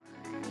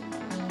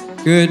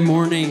Good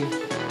morning.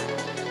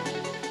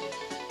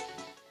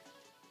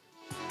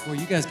 Well,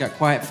 you guys got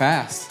quiet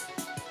fast.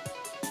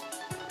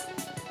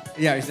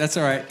 Yeah, that's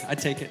all right. I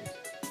take it.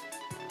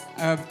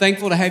 I'm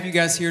thankful to have you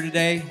guys here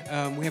today.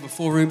 We have a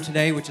full room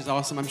today, which is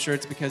awesome. I'm sure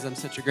it's because I'm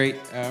such a great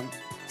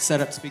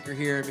setup speaker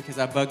here, because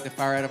I bugged the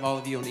fire out of all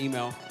of you on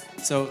email.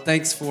 So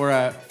thanks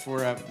for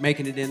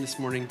making it in this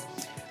morning.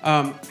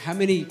 How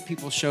many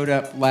people showed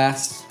up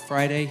last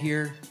Friday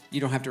here? You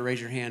don't have to raise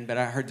your hand, but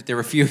I heard that there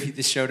were a few of you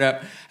that showed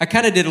up. I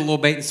kind of did a little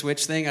bait and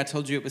switch thing. I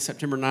told you it was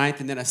September 9th,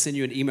 and then I sent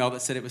you an email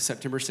that said it was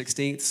September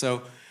 16th.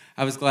 So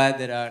I was glad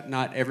that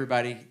not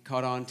everybody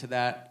caught on to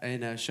that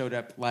and showed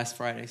up last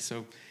Friday.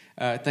 So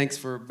thanks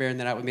for bearing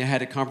that out with me. I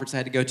had a conference I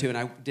had to go to, and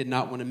I did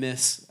not want to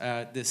miss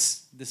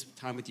this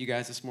time with you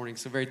guys this morning.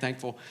 So very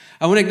thankful.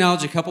 I want to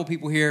acknowledge a couple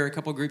people here, a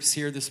couple groups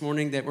here this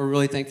morning that we're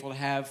really thankful to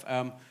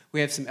have. We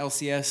have some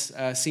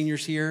LCS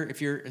seniors here.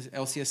 If you're an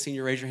LCS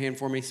senior, raise your hand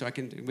for me so we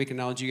can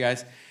acknowledge you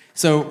guys.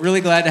 So really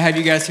glad to have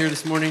you guys here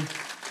this morning,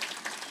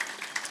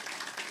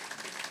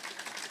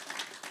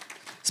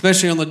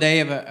 especially on the day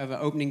of an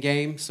opening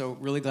game. So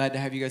really glad to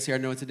have you guys here. I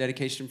know it's a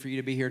dedication for you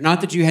to be here. Not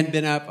that you hadn't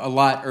been up a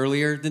lot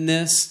earlier than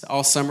this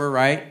all summer,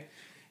 right?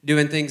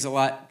 Doing things a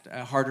lot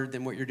harder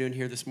than what you're doing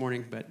here this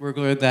morning. But we're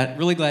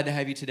really glad to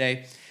have you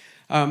today.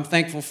 I'm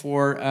thankful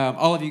for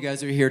all of you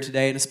guys who are here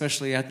today, and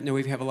especially I know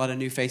we have a lot of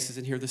new faces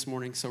in here this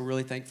morning, so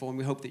really thankful, and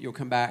we hope that you'll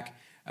come back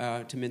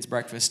to men's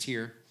breakfast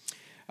here.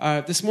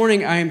 This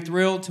morning, I am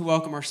thrilled to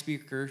welcome our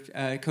speaker,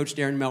 Coach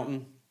Darren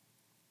Melton.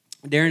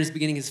 Darren is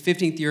beginning his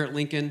 15th year at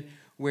Lincoln,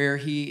 where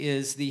he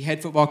is the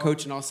head football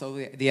coach and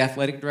also the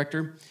athletic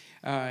director.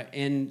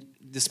 And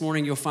this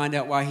morning, you'll find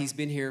out why he's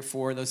been here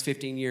for those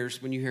 15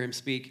 years when you hear him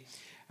speak.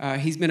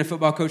 He's been a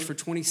football coach for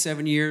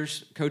 27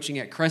 years, coaching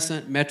at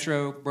Crescent,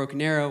 Metro, Broken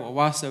Arrow,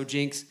 Owasso,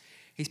 Jinx.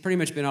 He's pretty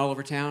much been all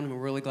over town, and we're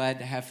really glad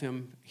to have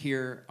him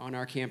here on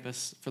our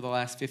campus for the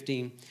last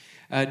 15.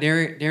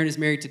 Darren is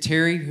married to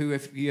Terry, who,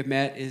 if you have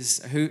met, is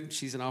a hoot.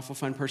 She's an awful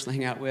fun person to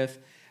hang out with.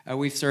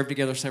 We've served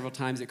together several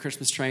times at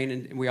Christmas Train,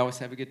 and we always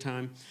have a good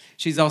time.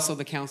 She's also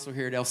the counselor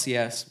here at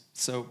LCS,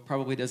 so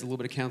probably does a little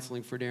bit of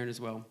counseling for Darren as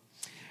well.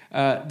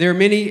 There are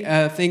many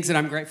things that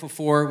I'm grateful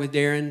for with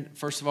Darren.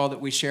 First of all,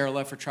 that we share a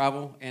love for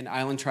travel and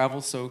island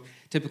travel. So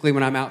typically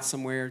when I'm out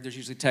somewhere, there's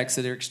usually texts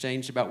that are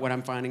exchanged about what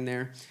I'm finding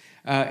there.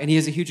 And he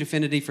has a huge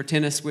affinity for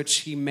tennis, which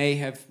he may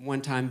have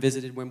one time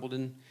visited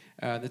Wimbledon.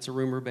 That's a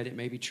rumor, but it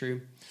may be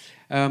true.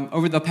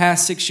 Over the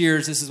past 6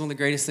 years, this is one of the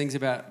greatest things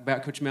about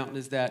Coach Melton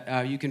is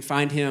that you can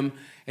find him,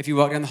 if you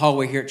walk down the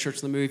hallway here at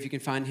Church on the Move, you can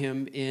find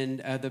him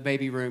in the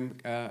baby room,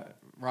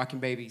 rocking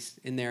babies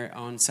in there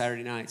on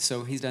Saturday nights.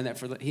 So he's done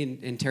that he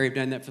and Terry have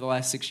done that for the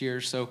last 6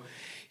 years. So,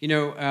 you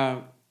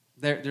know,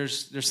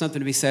 there's something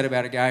to be said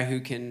about a guy who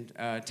can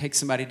take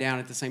somebody down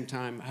at the same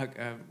time,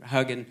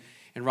 hug and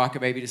rock a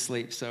baby to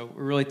sleep. So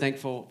we're really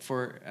thankful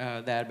for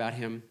that about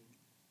him.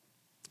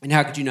 And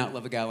how could you not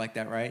love a guy like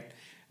that, right?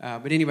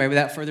 But anyway,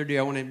 without further ado,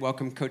 I want to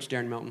welcome Coach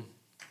Darren Melton.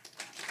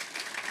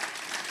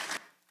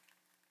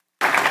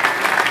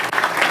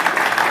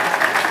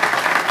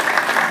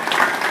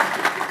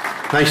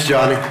 Thanks,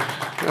 Johnny.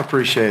 I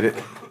appreciate it.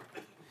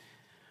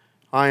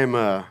 I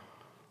am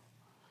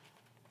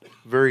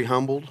very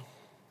humbled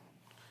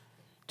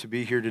to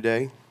be here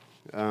today.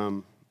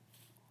 Been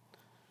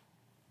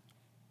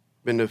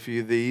to a few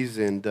of these,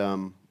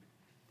 and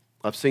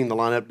I've seen the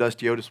lineup.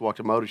 Dusty Otis walked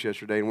to Modus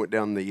yesterday and went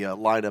down the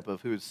lineup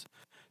of who's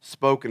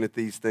spoken at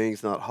these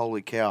things. Not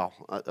holy cow.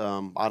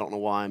 I don't know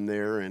why I'm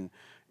there, and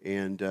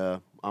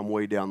I'm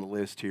way down the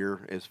list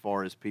here as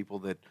far as people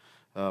that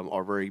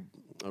are very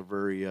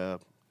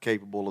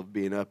capable of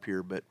being up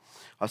here, but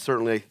I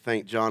certainly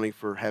thank Johnny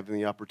for having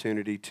the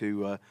opportunity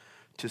to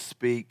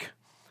speak.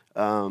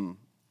 I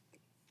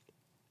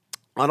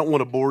don't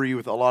want to bore you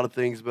with a lot of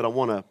things, but I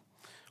want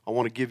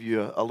to give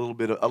you a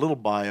little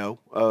bio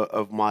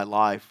of my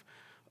life.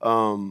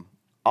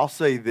 I'll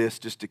say this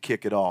just to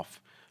kick it off.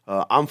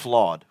 I'm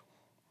flawed.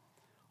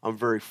 I'm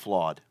very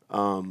flawed.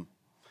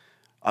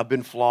 I've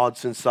been flawed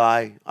since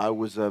I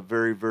was a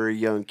very, very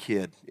young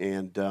kid,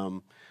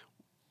 and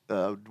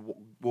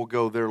we'll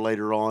go there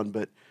later on,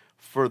 but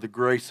for the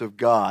grace of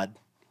God,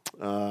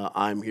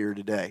 I'm here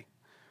today.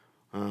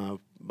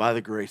 By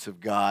the grace of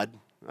God,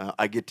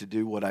 I get to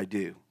do what I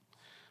do.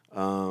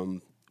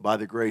 By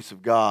the grace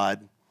of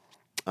God,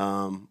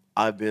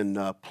 I've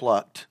been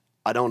plucked.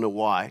 I don't know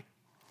why,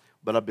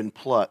 but I've been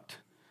plucked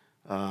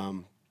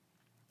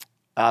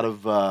out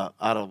of a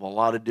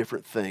lot of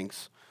different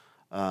things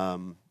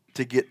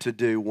to get to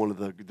do one of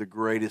the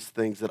greatest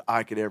things that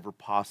I could ever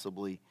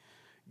possibly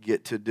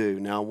get to do.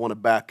 Now, I want to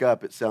back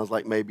up. It sounds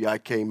like maybe I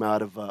came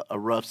out of a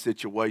rough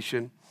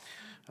situation.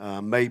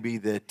 Maybe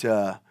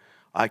that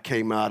I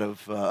came out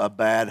of a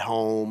bad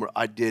home.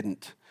 I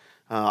didn't.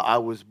 I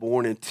was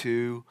born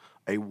into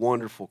a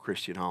wonderful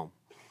Christian home.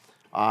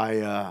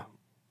 I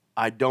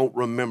don't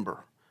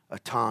remember a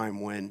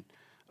time when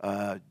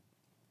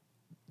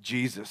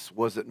Jesus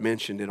wasn't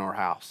mentioned in our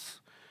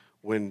house,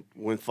 when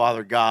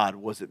Father God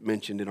wasn't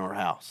mentioned in our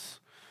house,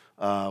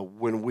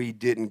 when we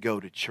didn't go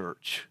to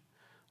church.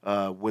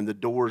 When the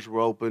doors were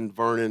open,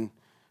 Vernon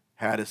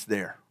had us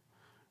there.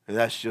 And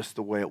that's just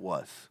the way it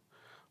was.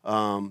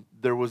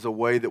 There was a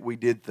way that we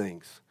did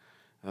things.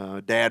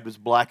 Dad was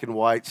black and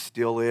white,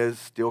 still is,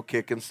 still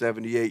kicking,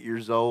 78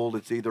 years old.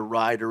 It's either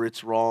right or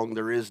it's wrong.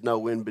 There is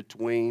no in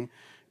between.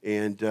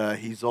 And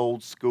he's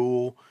old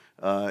school.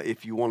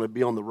 If you want to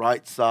be on the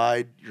right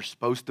side, you're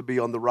supposed to be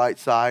on the right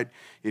side.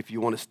 If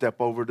you want to step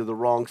over to the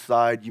wrong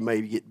side, you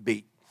may get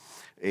beat.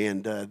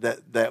 And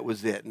that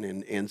was it.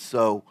 And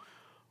so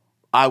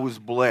I was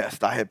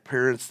blessed. I had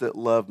parents that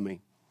loved me.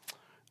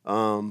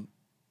 The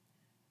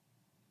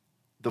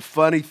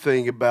funny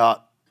thing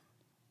about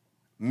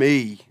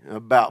me,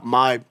 about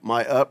my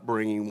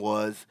upbringing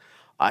was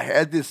I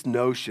had this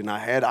notion.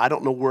 I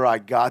don't know where I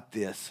got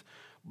this,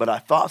 but I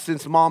thought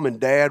since mom and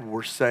dad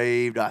were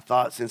saved, I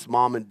thought since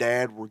mom and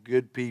dad were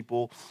good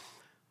people,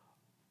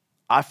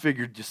 I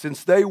figured just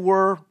since they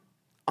were,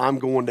 I'm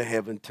going to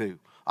heaven too.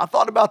 I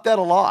thought about that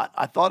a lot.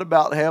 I thought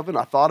about heaven.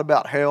 I thought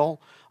about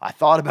hell. I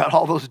thought about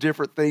all those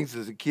different things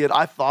as a kid.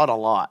 I thought a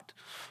lot.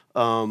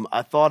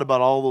 I thought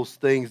about all those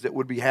things that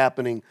would be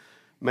happening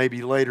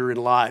maybe later in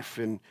life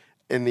and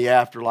in the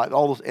afterlife.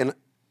 All those, and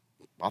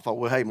I thought,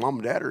 well, hey, mom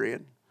and dad are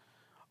in.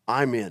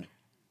 I'm in.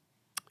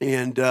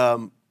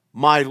 And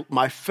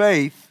my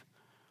faith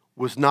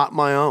was not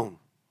my own.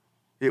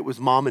 It was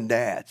mom and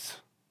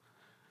dad's.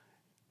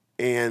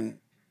 And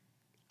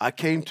I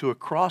came to a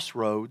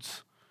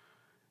crossroads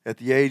at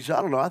the age,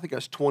 I don't know, I think I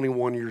was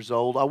 21 years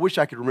old. I wish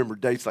I could remember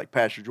dates like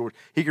Pastor George.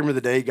 He can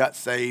remember the day he got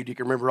saved. He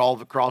can remember all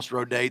the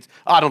crossroad dates.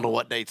 I don't know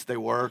what dates they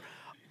were.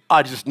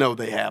 I just know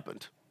they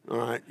happened. All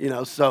right,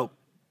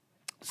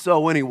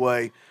 so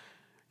anyway,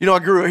 I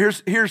grew up,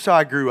 here's how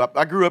I grew up.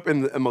 I grew up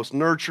in the most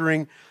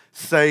nurturing,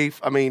 safe.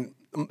 I mean,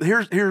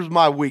 here's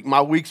my week.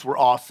 My weeks were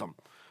awesome.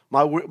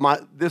 I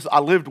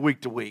lived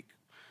week to week.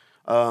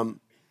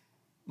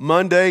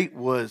 Monday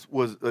was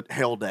a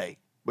hell day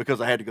because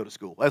I had to go to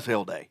school. That's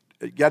hell day.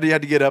 You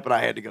had to get up and I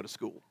had to go to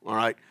school, all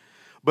right?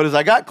 But as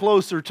I got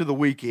closer to the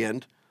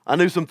weekend, I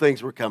knew some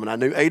things were coming. I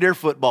knew Adair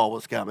football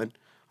was coming.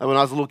 When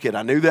I was a little kid,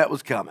 I knew that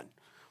was coming.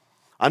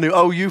 I knew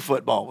OU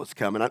football was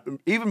coming.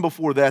 Even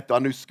before that, though, I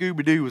knew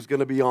Scooby-Doo was going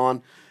to be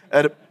on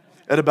at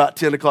about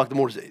 10 o'clock in the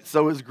morning.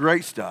 So it was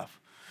great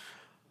stuff.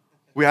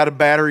 We had a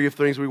battery of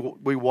things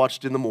we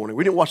watched in the morning.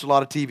 We didn't watch a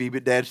lot of TV,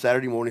 but Dad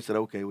Saturday morning said,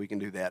 okay, we can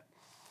do that.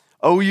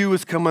 OU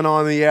was coming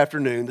on in the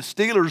afternoon. The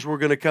Steelers were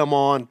going to come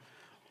on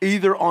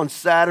either on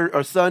Saturday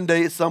or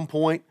Sunday at some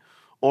point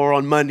or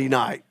on Monday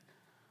night.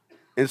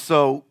 And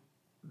so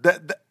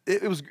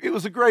it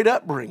was a great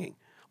upbringing.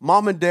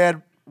 Mom and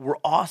Dad were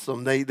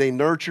awesome. They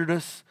nurtured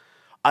us.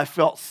 I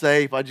felt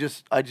safe. We're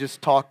just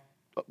talking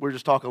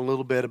a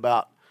little bit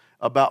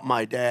about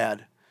my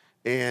dad.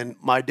 And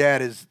my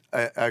dad is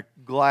a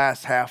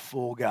glass half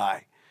full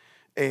guy.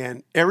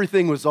 And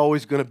everything was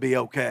always going to be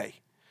okay.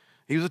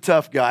 He was a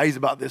tough guy. He's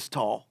about this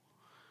tall.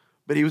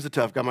 But he was a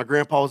tough guy. My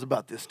grandpa was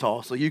about this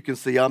tall. So you can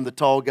see I'm the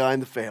tall guy in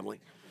the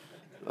family.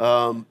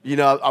 I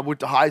went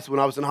to high school. When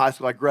I was in high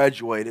school, I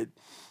graduated.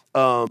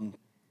 I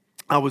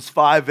was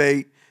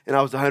 5'8", and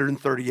I was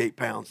 138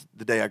 pounds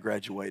the day I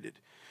graduated.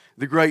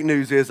 The great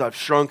news is I've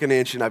shrunk an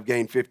inch, and I've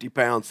gained 50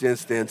 pounds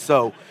since then.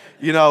 So,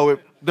 if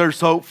there's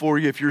hope for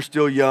you if you're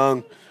still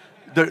young.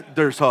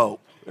 There's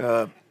hope.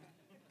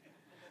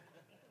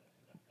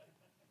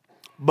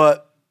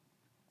 But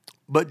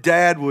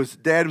Dad was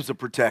a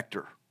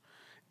protector.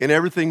 And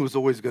everything was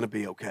always going to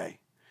be okay.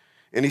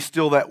 And he's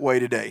still that way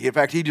today. In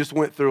fact, he just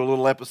went through a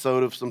little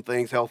episode of some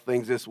things, health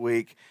things this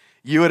week.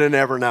 You would have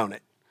never known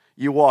it.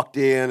 You walked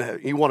in,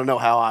 you want to know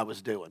how I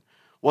was doing.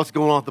 What's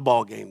going on at the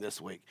ball game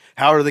this week?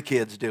 How are the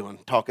kids doing?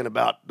 Talking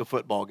about the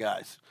football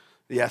guys.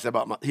 He asked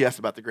about the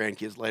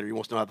grandkids later. He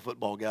wants to know how the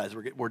football guys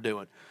we're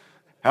doing.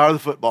 How are the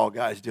football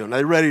guys doing? Are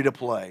they ready to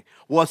play?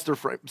 What's their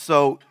frame?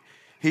 So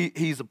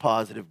he's a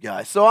positive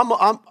guy. So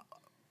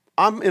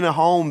I'm in a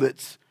home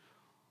that's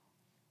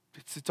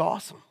it's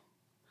awesome.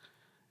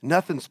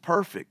 Nothing's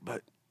perfect,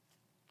 but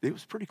it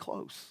was pretty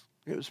close.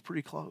 It was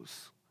pretty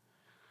close.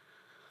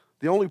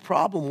 The only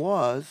problem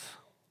was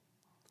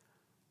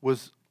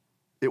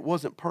it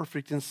wasn't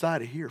perfect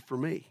inside of here for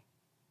me.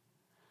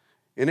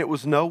 And it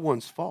was no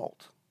one's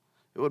fault.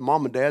 It wasn't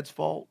mom and dad's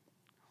fault.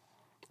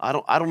 I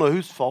don't know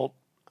whose fault,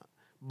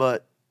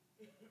 but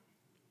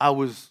I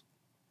was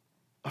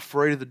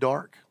afraid of the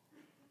dark.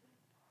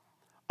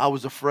 I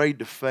was afraid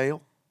to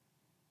fail.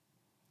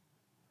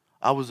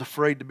 I was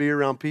afraid to be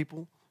around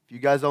people. If you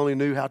guys only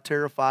knew how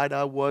terrified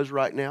I was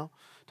right now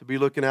to be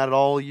looking at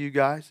all of you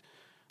guys,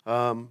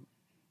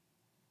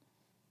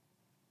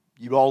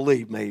 you'd all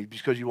leave maybe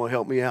just because you want to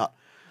help me out.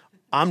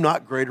 I'm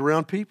not great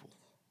around people.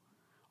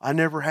 I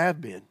never have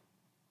been.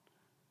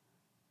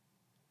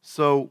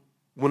 So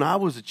when I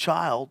was a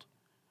child,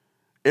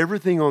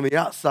 everything on the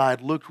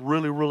outside looked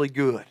really, really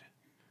good.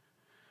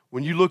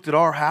 When you looked at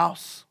our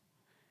house,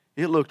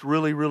 it looked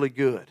really, really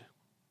good.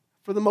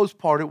 For the most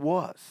part, it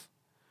was.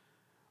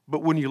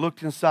 But when you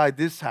looked inside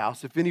this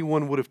house, if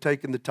anyone would have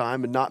taken the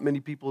time, and not many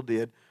people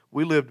did,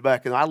 I lived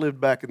back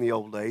in the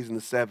old days, in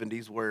the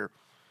 70s, where,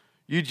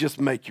 You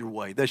just make your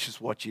way. That's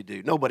just what you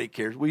do. Nobody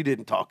cares. We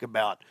didn't talk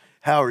about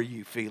how are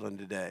you feeling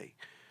today.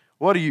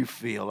 What do you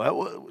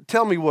feel?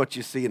 Tell me what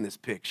you see in this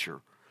picture.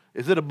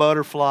 Is it a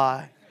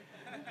butterfly?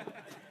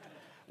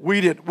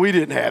 We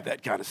didn't have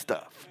that kind of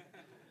stuff.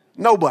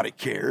 Nobody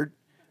cared.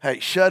 Hey,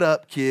 shut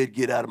up, kid.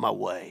 Get out of my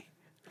way.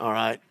 All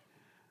right?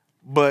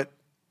 But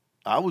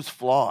I was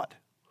flawed.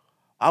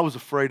 I was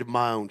afraid of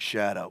my own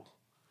shadow.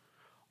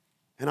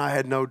 And I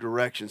had no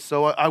direction.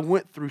 So I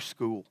went through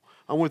school.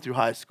 I went through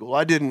high school.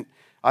 I didn't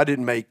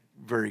make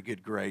very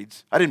good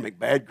grades. I didn't make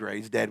bad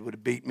grades. Dad would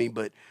have beat me,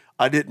 but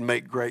I didn't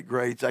make great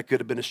grades. I could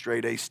have been a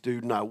straight A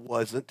student. I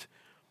wasn't.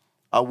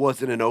 I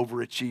wasn't an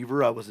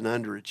overachiever. I was an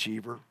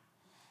underachiever.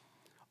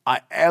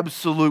 I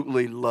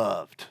absolutely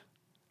loved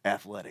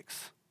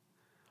athletics.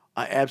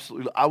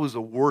 I was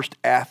the worst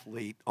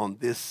athlete on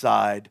this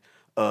side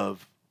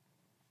of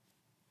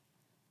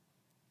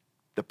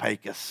the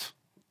Pecos,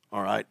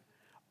 all right?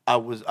 I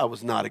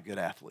was not a good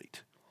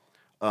athlete,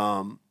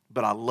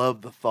 but I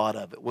loved the thought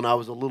of it. When I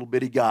was a little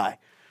bitty guy,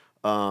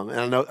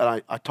 and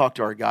I talk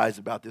to our guys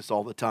about this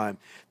all the time,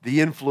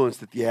 the influence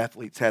that the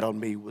athletes had on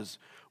me was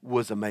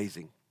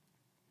amazing.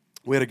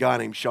 We had a guy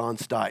named Sean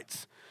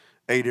Stites,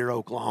 Adair,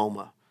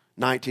 Oklahoma,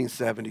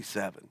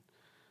 1977,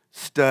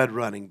 stud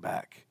running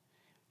back.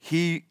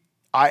 I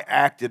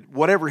acted,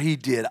 whatever he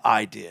did,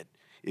 I did.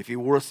 If he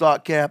wore a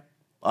sock cap,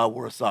 I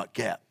wore a sock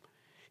cap.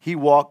 He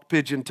walked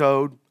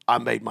pigeon-toed, I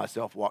made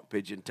myself walk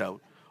pigeon-toed,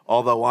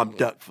 although I'm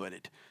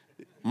duck-footed.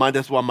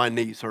 That's why my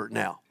knees hurt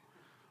now.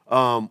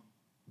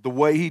 The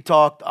way he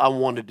talked, I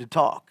wanted to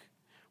talk.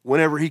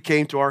 Whenever he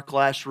came to our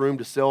classroom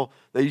to sell,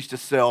 they used to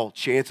sell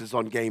chances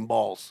on game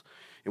balls.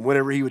 And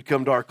whenever he would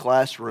come to our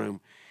classroom,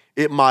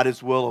 it might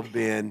as well have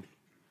been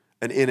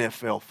an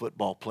NFL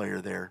football player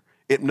there.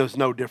 It was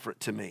no different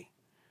to me.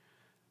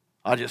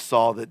 I just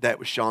saw that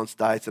was Sean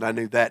Stites, and I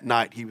knew that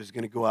night he was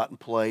going to go out and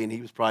play, and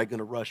he was probably going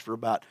to rush for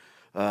about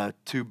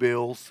 2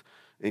 bills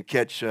and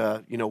catch,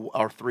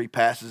 our 3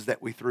 passes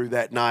that we threw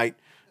that night,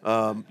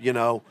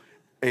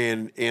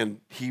 and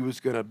he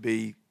was going to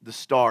be the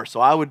star.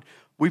 So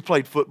we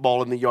played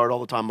football in the yard all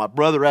the time. My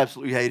brother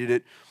absolutely hated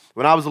it.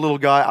 When I was a little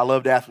guy, I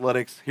loved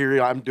athletics.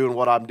 Here I'm doing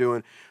what I'm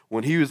doing.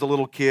 When he was a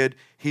little kid,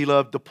 he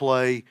loved to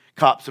play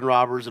cops and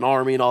robbers and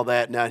army and all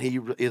that. Now he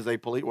is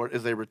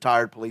a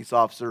retired police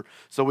officer.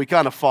 So we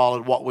kind of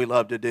followed what we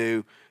loved to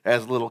do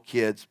as little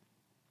kids.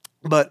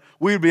 But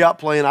we would be out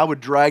playing. I would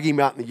drag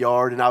him out in the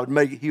yard,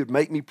 and he would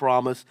make me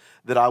promise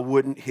that I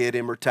wouldn't hit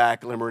him or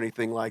tackle him or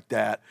anything like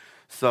that.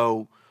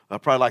 So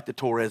probably like the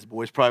Torres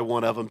boys, probably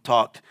one of them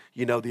talked,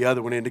 the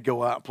other one in to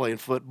go out playing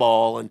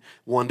football, and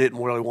one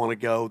didn't really want to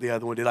go. The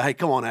other one did. Hey,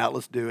 come on out,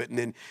 let's do it. And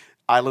then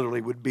I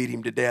literally would beat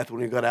him to death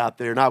when he got out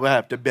there, and I would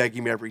have to beg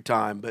him every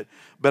time. But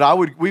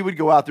we would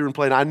go out there and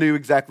play, and I knew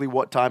exactly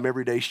what time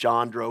every day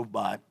Sean drove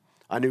by.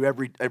 I knew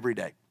every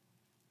day.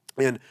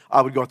 And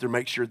I would go out there and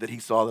make sure that he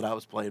saw that I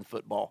was playing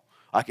football.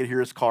 I could hear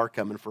his car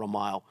coming for a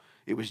mile.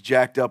 It was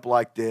jacked up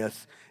like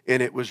this,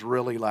 and it was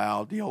really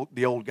loud.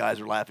 The old guys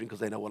are laughing because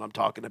they know what I'm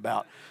talking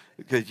about,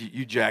 because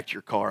you jacked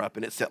your car up,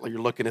 and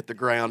you're looking at the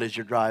ground as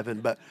you're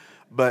driving.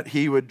 But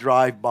he would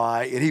drive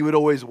by, and he would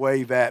always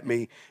wave at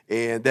me,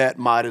 and that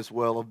might as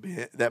well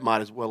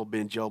have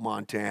been Joe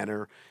Montana,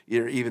 or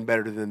even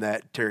better than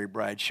that, Terry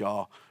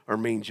Bradshaw or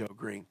Mean Joe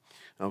Green.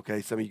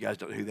 Okay, some of you guys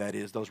don't know who that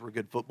is. Those were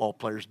good football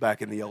players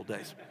back in the old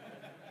days.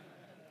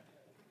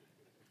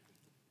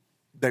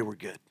 They were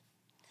good.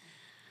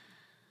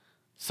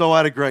 So I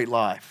had a great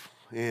life,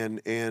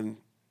 and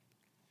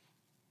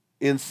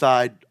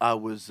inside I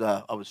was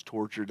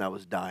tortured and I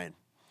was dying,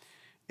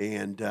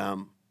 and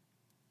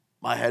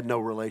I had no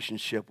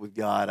relationship with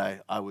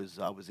God. I was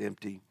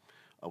empty.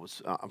 I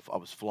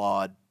was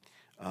flawed.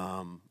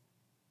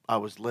 I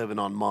was living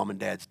on mom and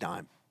dad's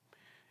dime.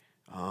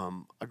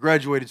 I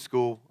graduated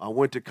school. I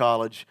went to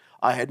college.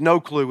 I had no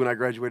clue when I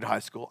graduated high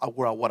school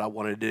what I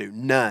wanted to do.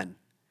 None.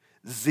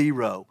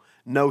 Zero.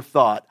 No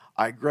thought.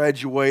 I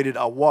graduated.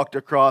 I walked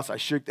across. I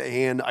shook the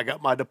hand. I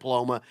got my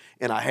diploma.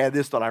 And I had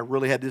this thought. I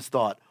really had this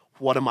thought.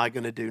 What am I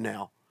going to do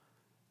now?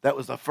 That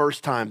was the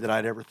first time that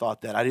I'd ever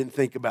thought that. I didn't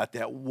think about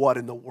that. What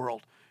in the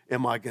world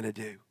am I going to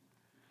do?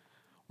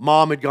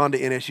 Mom had gone to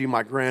NSU.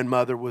 My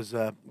grandmother was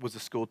a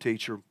school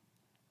teacher.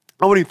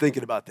 I wasn't even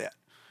thinking about that.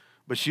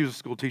 But she was a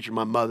school teacher.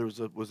 My mother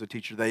was a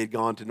teacher. They had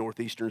gone to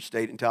Northeastern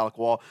State in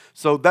Tahlequah.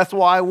 So that's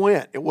why I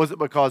went. It wasn't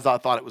because I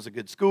thought it was a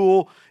good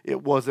school.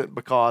 It wasn't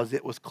because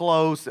it was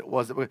close. It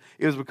was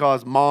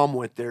because Mom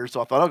went there.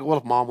 So I thought, okay, well,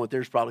 if Mom went there,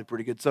 it's probably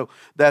pretty good. So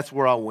that's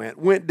where I went.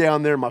 Went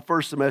down there my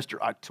first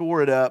semester. I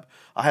tore it up.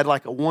 I had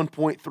like a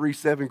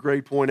 1.37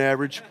 grade point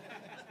average.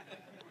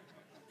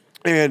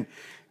 And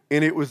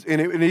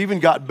it even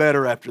got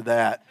better after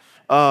that.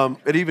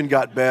 It even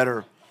got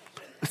better.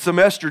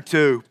 Semester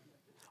 2.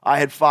 I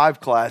had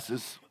 5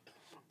 classes,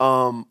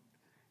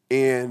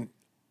 and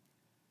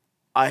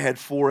I had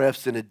 4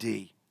 F's and a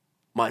D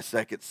my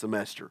second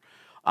semester.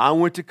 I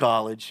went to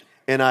college,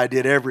 and I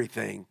did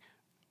everything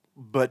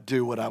but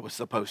do what I was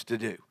supposed to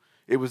do.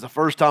 It was the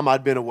first time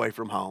I'd been away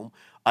from home.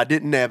 I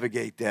didn't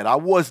navigate that. I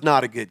was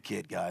not a good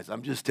kid, guys.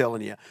 I'm just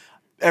telling you.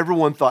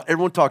 everyone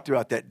talked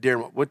about that.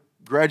 Darren, what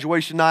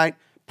graduation night,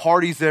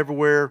 parties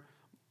everywhere.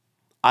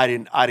 I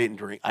didn't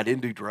drink. I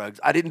didn't do drugs.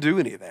 I didn't do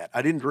any of that.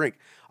 I didn't drink.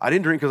 I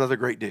didn't drink because I was a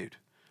great dude.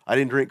 I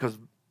didn't drink because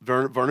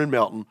Vernon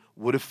Melton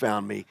would have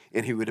found me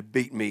and he would have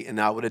beaten me and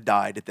I would have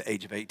died at the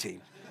age of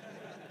 18.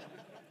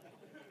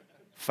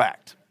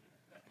 Fact.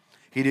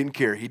 He didn't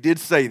care. He did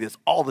say this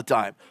all the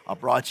time. I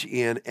brought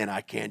you in and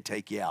I can't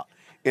take you out.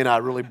 And I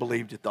really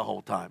believed it the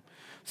whole time.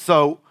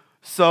 So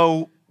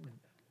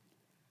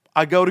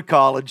I go to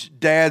college.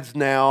 Dad's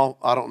now,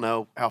 I don't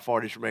know how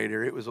far it is from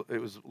here. It was a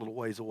little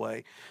ways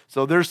away.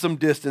 So there's some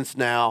distance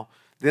now.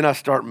 Then I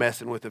start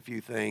messing with a few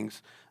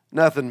things.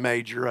 Nothing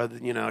major other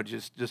than,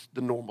 just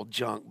the normal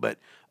junk. But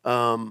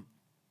got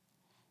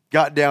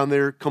down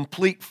there,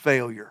 complete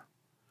failure.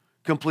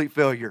 Complete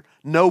failure.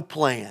 No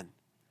plan.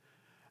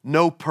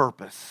 No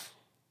purpose.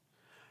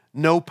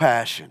 No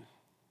passion.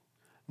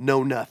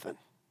 No nothing.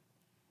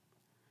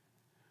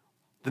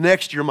 The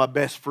next year, my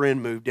best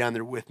friend moved down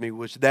there with me,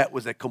 that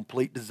was a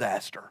complete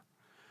disaster.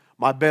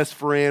 My best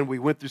friend, we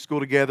went through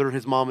school together.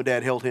 His mom and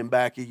dad held him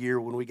back a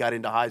year when we got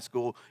into high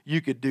school. You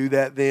could do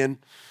that then,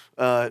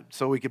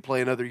 so we could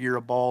play another year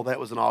of ball. That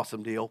was an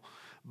awesome deal.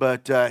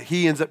 But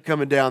he ends up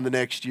coming down the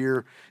next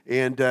year,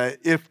 and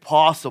if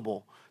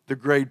possible, the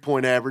grade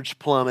point average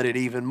plummeted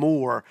even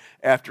more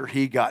after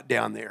he got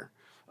down there.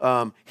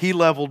 He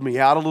leveled me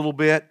out a little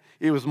bit.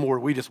 It was more,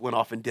 we just went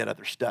off and did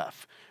other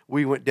stuff.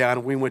 We went down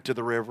and we went to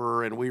the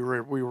river and we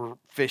were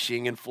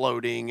fishing and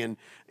floating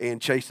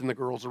and chasing the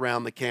girls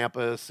around the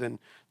campus, and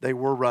they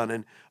were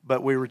running,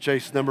 but we were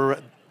chasing them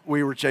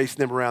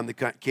around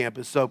the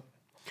campus. So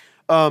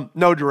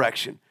no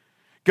direction.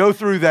 Go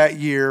through that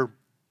year.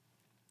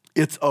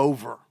 It's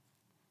over.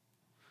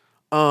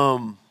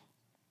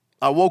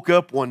 I woke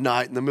up one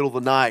night in the middle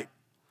of the night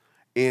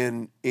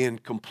in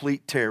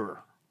complete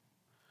terror.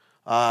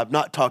 I've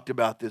not talked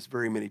about this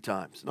very many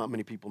times. Not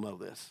many people know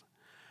this.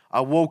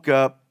 I woke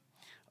up.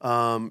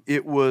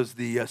 It was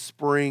the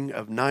spring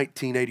of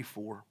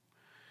 1984,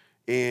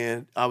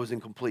 and I was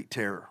in complete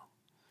terror.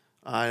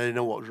 I didn't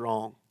know what was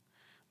wrong.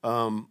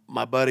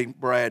 My buddy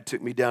Brad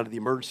took me down to the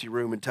emergency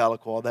room in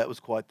Tahlequah. That was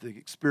quite the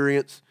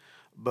experience,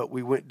 but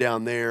we went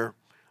down there.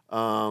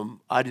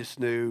 I just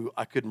knew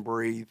I couldn't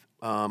breathe.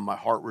 My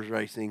heart was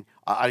racing.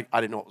 I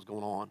didn't know what was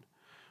going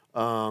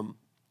on.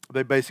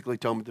 They basically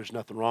told me there's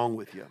nothing wrong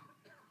with you.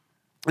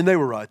 And they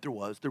were right. There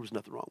was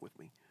nothing wrong with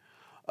me.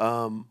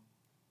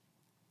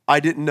 I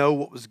didn't know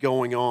what was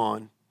going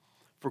on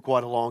for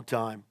quite a long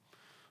time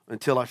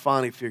until I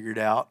finally figured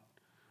out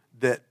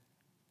that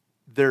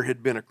there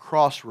had been a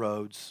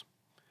crossroads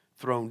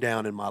thrown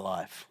down in my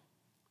life.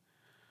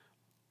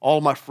 All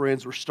of my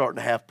friends were starting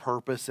to have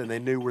purpose and they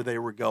knew where they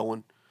were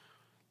going.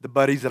 The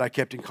buddies that I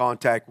kept in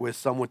contact with,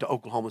 some went to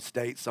Oklahoma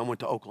State, some went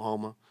to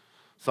Oklahoma,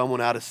 some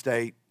went out of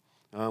state.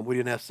 We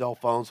didn't have cell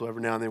phones, so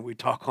every now and then we'd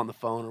talk on the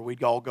phone or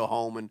we'd all go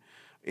home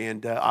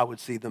and I would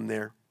see them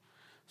there.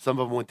 Some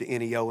of them went to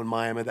NEO in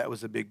Miami. That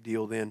was a big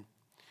deal then.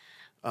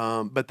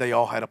 But they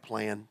all had a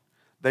plan.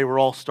 They were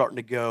all starting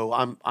to go,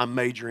 I'm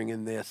majoring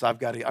in this. I'm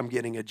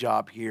getting a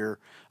job here.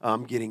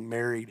 I'm getting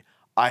married.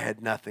 I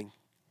had nothing.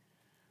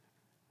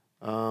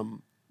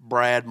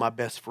 Brad, my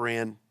best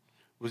friend,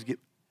 was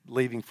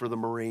leaving for the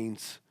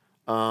Marines.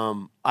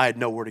 I had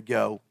nowhere to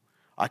go.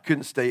 I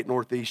couldn't stay at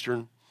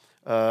Northeastern.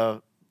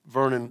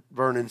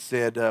 Vernon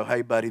said,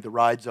 hey, buddy, the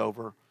ride's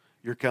over.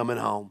 You're coming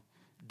home.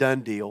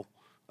 Done deal.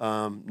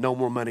 No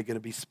more money going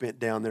to be spent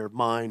down there.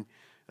 Mine.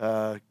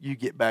 You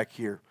get back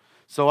here.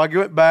 So I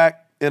went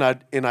back and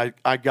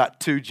I got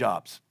 2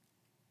 jobs.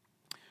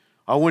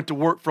 I went to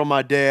work for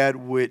my dad,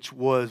 which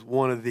was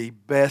one of the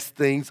best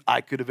things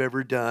I could have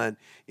ever done,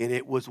 and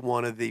it was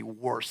one of the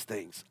worst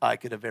things I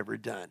could have ever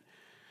done.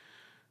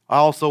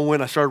 I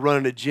started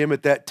running a gym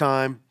at that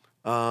time.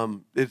 I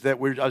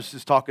was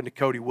just talking to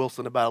Cody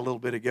Wilson about a little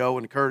bit ago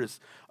and Curtis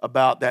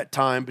about that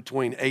time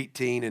between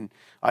 18 and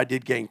I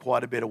did gain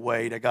quite a bit of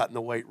weight. I got in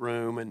the weight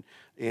room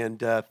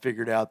and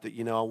figured out that,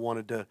 I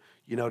wanted to,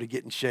 to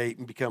get in shape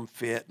and become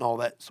fit and all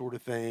that sort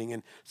of thing.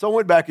 And so I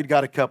went back and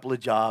got a couple of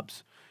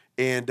jobs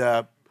and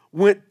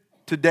went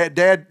to Dad.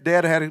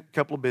 Dad had a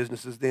couple of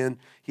businesses then.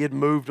 He had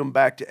moved them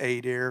back to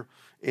Adair.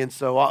 And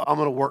so I'm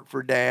going to work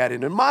for Dad.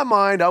 And in my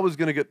mind, I'm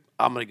going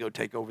to go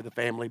take over the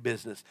family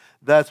business.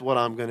 That's what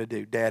I'm going to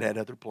do. Dad had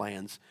other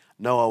plans.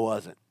 No, I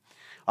wasn't.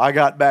 I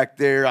got back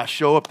there. I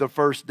show up the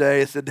first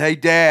day. I said, hey,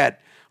 Dad,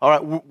 all right,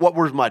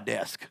 where's my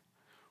desk?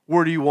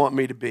 Where do you want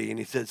me to be? And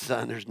he said,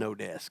 son, there's no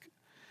desk.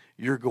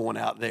 You're going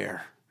out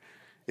there.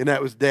 And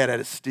that was Dad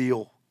had a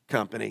steel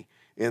company.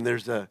 And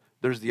there's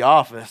the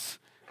office,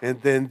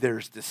 and then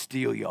there's the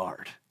steel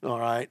yard, all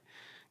right?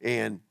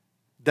 And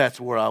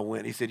that's where I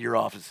went. He said, your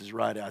office is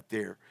right out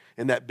there.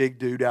 And that big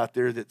dude out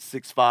there that's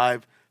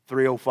 6'5",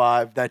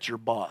 305, that's your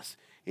boss.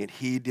 And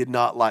he did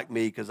not like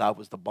me because I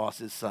was the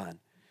boss's son.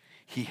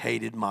 He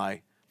hated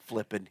my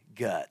flipping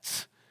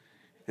guts.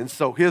 And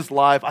so his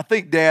life, I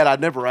think Dad, I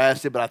never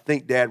asked him, but I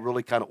think Dad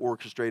really kind of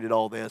orchestrated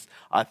all this.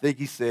 I think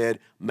he said,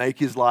 make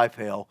his life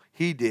hell.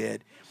 He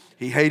did.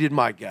 He hated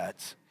my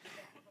guts.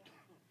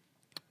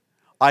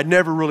 I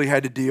never really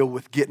had to deal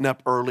with getting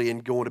up early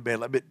and going to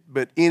bed.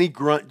 But any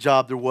grunt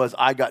job there was,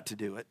 I got to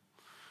do it.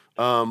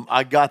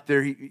 I got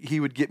there. He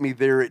would get me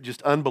there at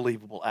just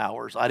unbelievable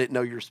hours. I didn't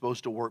know you were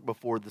supposed to work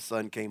before the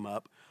sun came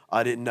up.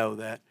 I didn't know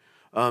that.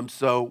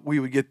 So we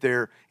would get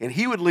there, and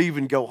he would leave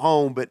and go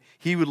home, but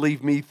he would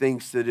leave me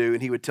things to do,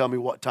 and he would tell me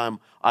what time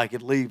I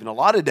could leave. And there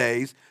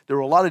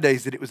were a lot of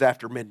days that it was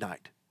after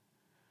midnight.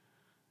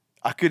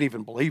 I couldn't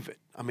even believe it.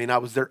 I mean, I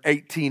was there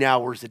 18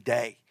 hours a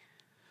day.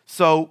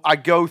 So I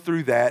go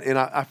through that, and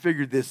I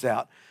figured this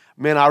out.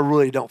 Man, I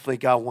really don't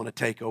think I want to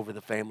take over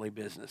the family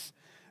business.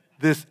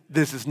 This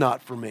is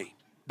not for me.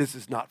 This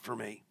is not for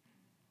me.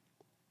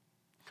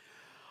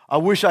 I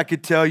wish I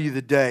could tell you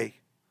the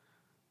day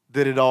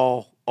that it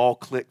all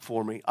clicked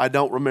for me. I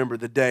don't remember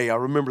the day. I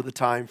remember the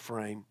time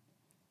frame.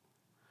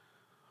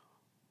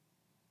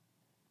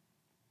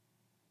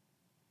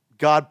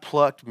 God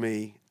plucked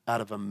me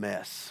out of a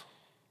mess.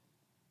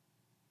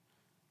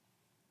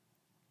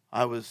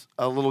 I was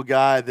a little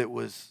guy that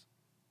was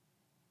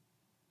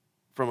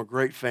from a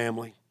great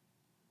family,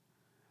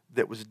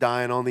 that was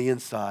dying on the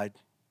inside,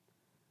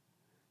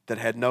 that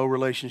had no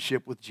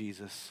relationship with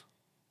Jesus.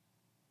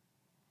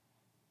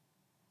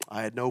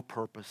 I had no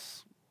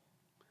purpose.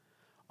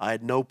 I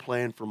had no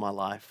plan for my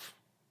life.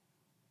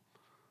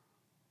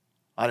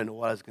 I didn't know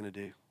what I was going to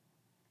do.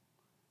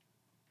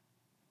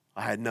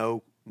 I had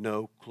no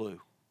clue.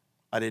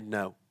 I didn't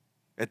know.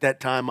 At that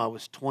time, I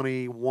was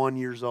 21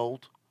 years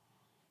old,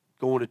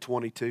 going to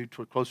 22,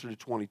 closer to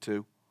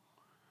 22,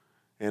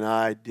 and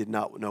I did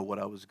not know what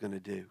I was going to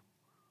do.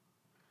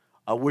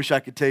 I wish I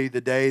could tell you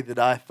the day that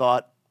I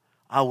thought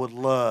I would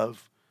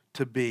love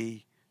to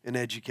be an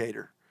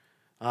educator.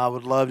 I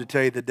would love to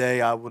tell you the day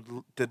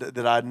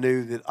that I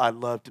knew that I'd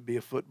love to be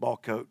a football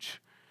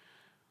coach.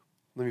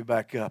 Let me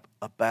back up.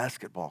 A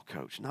basketball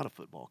coach, not a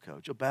football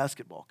coach, a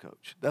basketball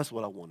coach. That's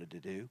what I wanted to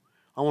do.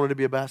 I wanted to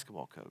be a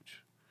basketball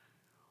coach.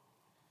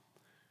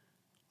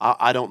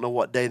 I don't know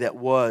what day that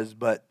was,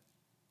 but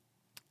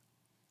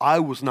I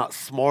was not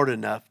smart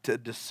enough to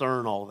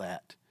discern all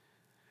that.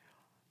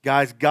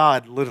 Guys,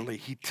 God literally,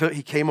 He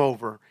came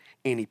over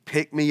and He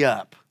picked me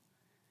up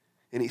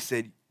and He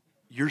said,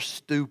 "You're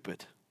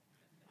stupid,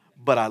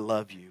 but I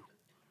love you.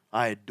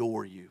 I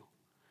adore you."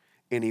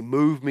 And He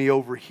moved me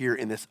over here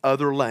in this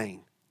other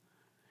lane,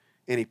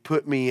 and He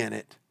put me in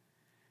it.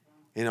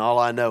 And all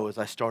I know is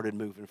I started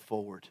moving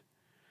forward.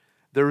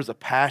 There was a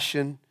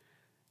passion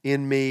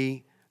in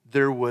me.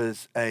 There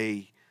was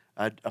a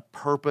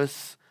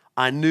purpose.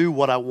 I knew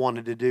what I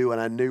wanted to do,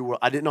 and I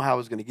didn't know how I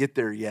was going to get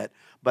there yet,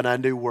 but I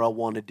knew where I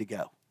wanted to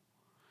go.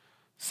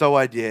 So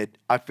I did.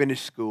 I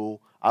finished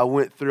school. I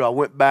went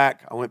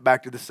back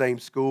to the same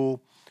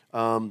school.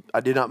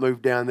 I did not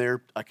move down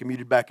there. I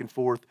commuted back and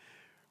forth.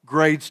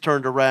 Grades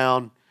turned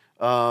around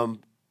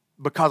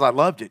because I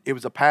loved it. It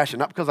was a passion,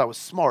 not because I was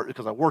smart,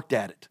 because I worked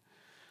at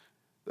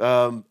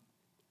it.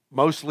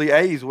 Mostly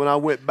A's when I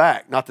went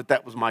back. Not that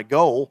that was my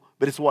goal,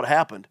 but it's what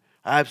happened.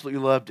 I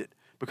absolutely loved it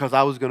because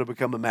I was going to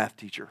become a math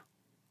teacher.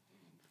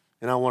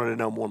 And I wanted to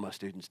know more than my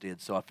students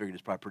did, so I figured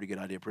it's probably a pretty good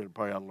idea.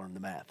 Probably ought to learn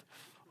the math.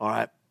 All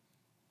right?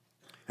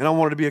 And I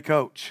wanted to be a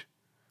coach.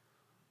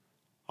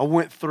 I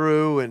went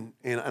through and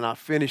I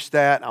finished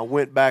that. I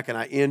went back and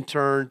I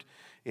interned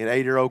in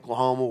Adair,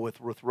 Oklahoma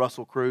with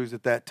Russell Cruz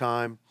at that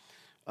time,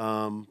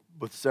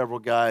 with several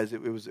guys.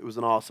 It was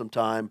an awesome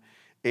time.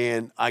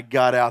 And I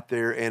got out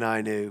there and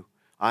I knew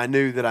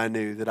that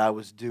I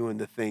was doing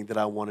the thing that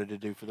I wanted to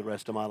do for the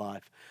rest of my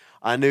life.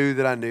 I knew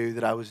that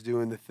I was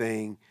doing the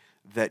thing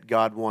that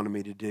God wanted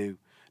me to do.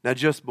 Now,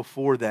 just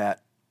before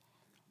that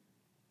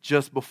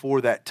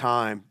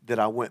time that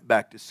I went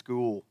back to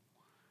school,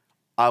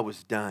 I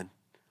was done.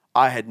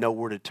 I had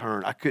nowhere to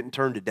turn. I couldn't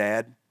turn to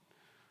Dad.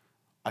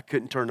 I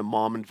couldn't turn to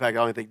Mom. In fact,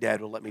 I don't think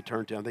Dad would let me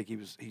turn to him. I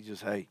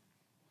think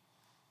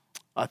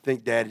I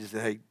think Dad just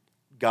said, "Hey,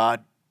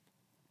 God,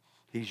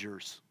 He's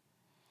yours.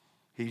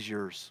 He's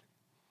yours.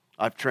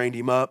 I've trained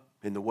him up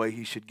in the way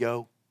he should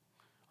go.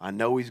 I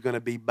know he's going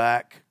to be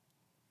back.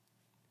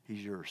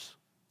 He's yours."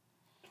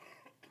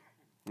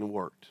 And it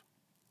worked.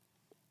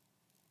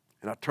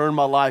 And I turned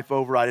my life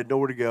over. I didn't know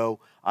where to go.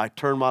 I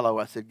turned my life.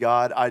 I said,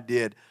 "God," I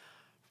did.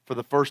 For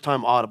the first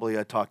time audibly,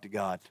 I talked to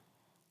God.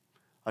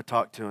 I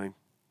talked to Him.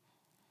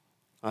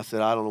 I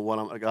said, "I don't know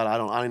what God, I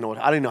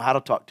didn't know how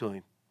to talk to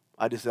Him.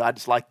 I just said, I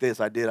just like this.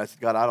 I did. I said,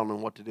 "God, I don't know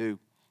what to do.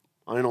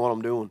 I don't know what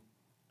I'm doing.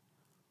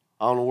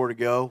 I don't know where to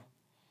go.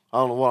 I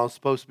don't know what I'm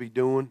supposed to be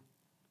doing.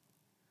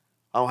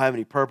 I don't have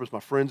any purpose. My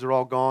friends are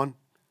all gone.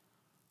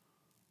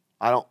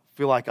 I don't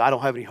feel like I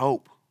don't have any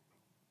hope."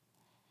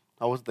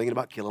 I wasn't thinking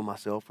about killing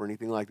myself or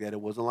anything like that.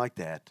 It wasn't like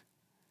that.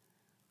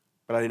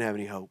 But I didn't have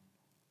any hope.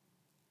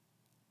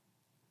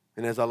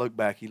 And as I look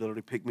back, He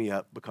literally picked me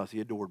up because He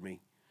adored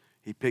me.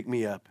 He picked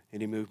me up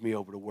and He moved me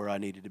over to where I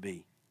needed to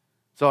be.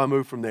 So I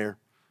moved from there.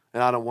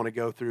 And I don't want to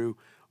go through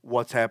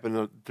what's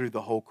happened through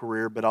the whole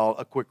career, but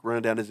a quick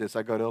rundown is this.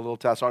 I go to a little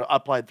town. So I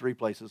applied 3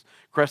 places.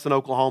 Creston,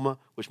 Oklahoma,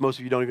 which most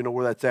of you don't even know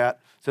where that's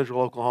at.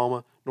 Central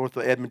Oklahoma, north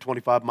of Edmond,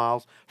 25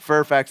 miles.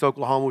 Fairfax,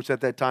 Oklahoma, which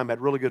at that time had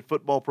a really good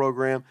football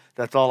program.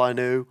 That's all I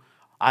knew.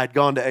 I had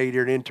gone to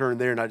Adair and interned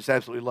there, and I just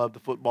absolutely loved the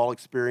football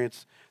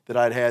experience that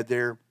I'd had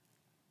there.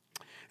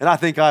 And I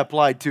think I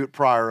applied to it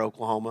Pryor,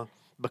 Oklahoma,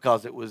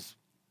 because it was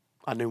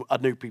I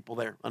knew people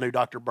there. I knew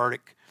Dr.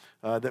 Burdick,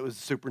 that was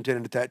the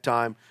superintendent at that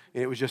time,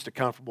 and it was just a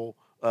comfortable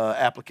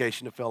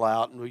application to fill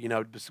out, and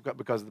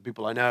because of the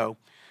people I know.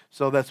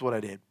 So that's what I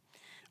did.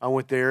 I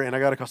went there, and I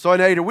got a call. So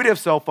in Adair, we didn't have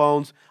cell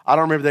phones. I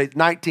don't remember the date.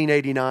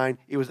 1989.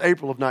 It was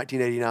April of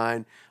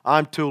 1989.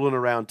 I'm tooling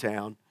around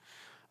town.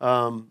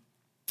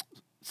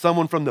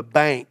 Someone from the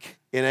bank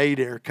in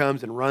Adair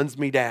comes and runs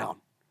me down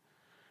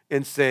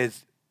and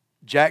says,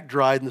 Jack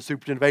Dryden, the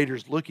superintendent of Adair,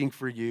 is looking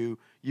for you.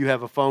 You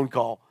have a phone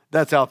call.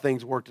 That's how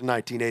things worked in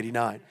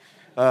 1989.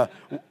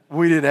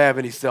 We didn't have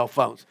any cell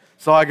phones.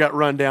 So I got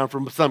run down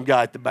from some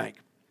guy at the bank.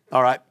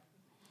 All right.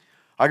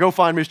 I go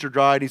find Mr.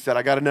 Dryden. He said,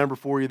 I got a number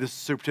for you. This is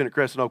Superintendent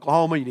Crescent,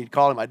 Oklahoma. You need to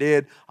call him. I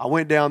did. I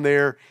went down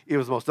there. It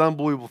was the most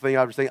unbelievable thing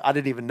I've ever seen. I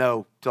didn't even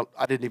know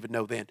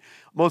then.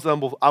 Most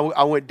unbelievable.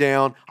 I went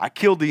down. I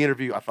killed the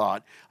interview, I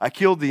thought. I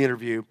killed the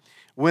interview.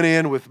 Went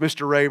in with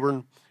Mr.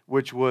 Rayburn,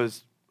 which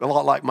was a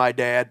lot like my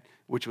dad,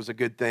 which was a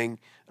good thing.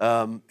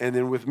 And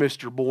then with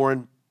Mr.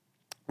 Boren,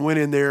 went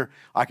in there.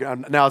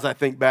 Now as I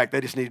think back,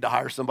 they just needed to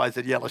hire somebody. I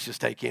said, yeah, let's just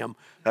take him.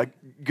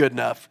 Good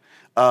enough.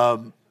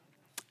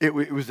 It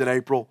was in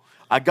April.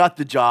 I got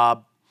the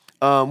job,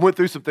 went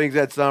through some things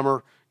that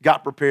summer,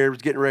 got prepared,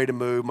 was getting ready to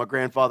move. My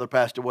grandfather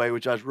passed away,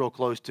 which I was real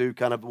close to,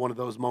 kind of one of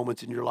those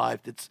moments in your life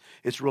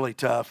it's really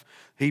tough.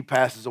 He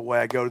passes away.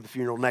 I go to the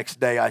funeral.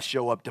 Next day, I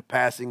show up to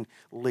passing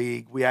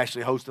league. We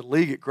actually hosted a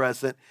league at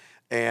Crescent,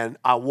 and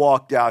I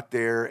walked out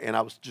there, and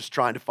I was just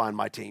trying to find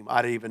my team.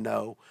 I didn't even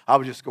know. I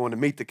was just going to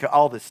meet the coach,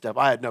 all this stuff.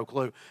 I had no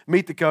clue.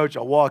 Meet the coach.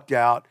 I walked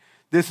out.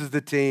 This is the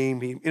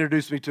team. He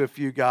introduced me to a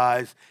few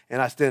guys, and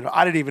I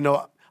didn't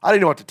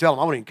know what to tell him.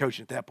 I wasn't even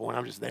coaching at that point.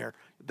 I'm just there.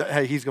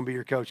 Hey, he's going to be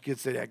your coach.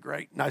 Kids say, yeah,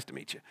 great. Nice to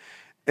meet you.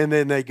 And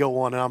then they go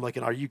on, and I'm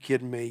looking, are you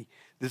kidding me?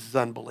 This is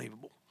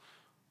unbelievable.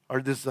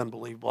 This is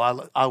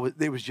unbelievable.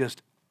 It was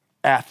just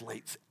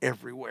athletes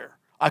everywhere.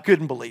 I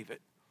couldn't believe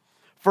it.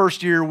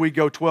 First year, we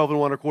go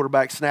 12-1. Our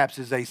quarterback snaps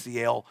his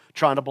ACL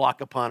trying to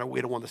block a punter.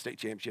 We'd have won the state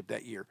championship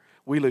that year.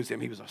 We lose him.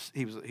 He was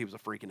a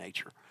freak of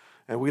nature.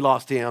 And we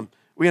lost him.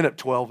 We ended up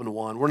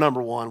 12-1. We're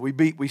number one.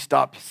 We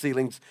stopped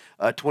Sealing's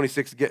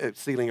 26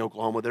 Sealing,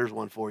 Oklahoma. There's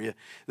one for you.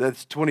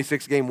 That's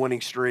 26-game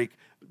winning streak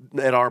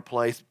at our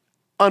place.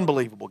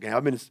 Unbelievable game.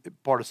 I've been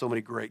part of so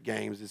many great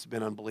games. It's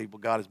been unbelievable.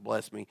 God has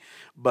blessed me.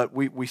 But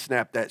we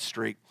snapped that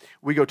streak.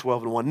 We go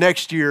 12-1.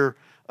 Next year,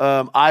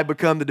 I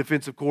become the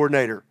defensive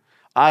coordinator.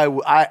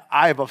 I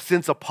have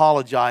since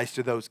apologized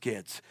to those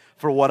kids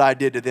for what I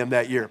did to them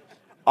that year.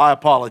 I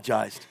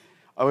apologized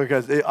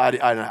because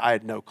I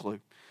had no clue.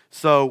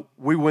 So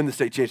we win the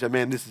state championship.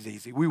 Man, this is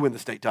easy. We win the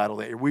state title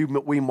that year.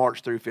 We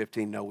marched through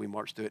 15. No, we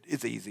marched through it.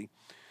 It's easy.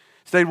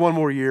 Stayed one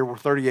more year. We're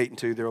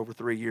 38-2 there over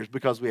 3 years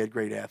because we had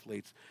great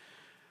athletes.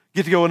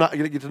 Get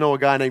to know a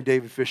guy named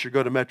David Fisher.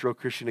 Go to Metro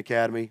Christian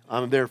Academy.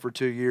 I'm there for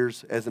 2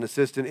 years as an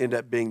assistant. End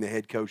up being the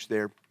head coach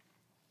there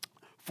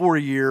for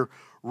a year.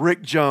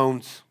 Rick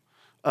Jones,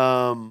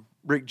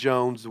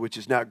 which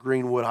is now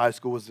Greenwood High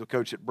School, was the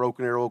coach at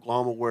Broken Arrow,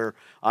 Oklahoma, where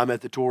I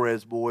met the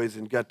Torres boys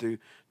and got to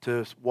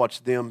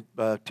watch them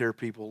tear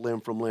people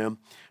limb from limb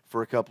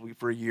for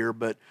a year.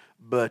 But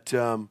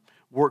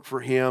work for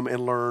him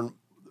and learn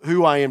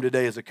who I am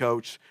today as a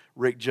coach.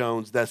 Rick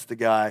Jones, that's the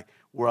guy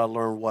where I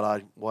learned what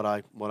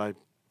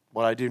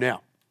I do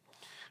now.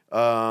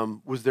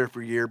 Was there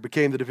for a year.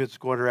 Became the defensive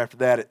coordinator after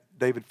that at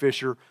David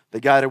Fisher.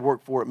 The guy that I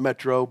worked for at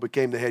Metro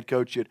became the head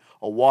coach at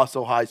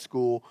Owasso High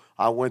School.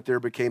 I went there,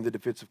 became the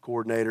defensive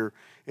coordinator.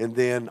 And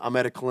then I'm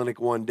at a clinic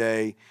one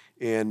day,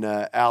 and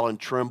Alan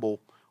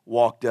Trimble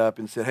walked up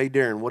and said, hey,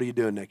 Darren, what are you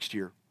doing next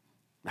year?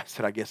 I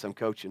said, I guess I'm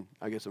coaching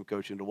at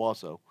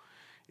Owasso.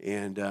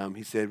 And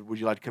he said, would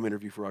you like to come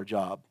interview for our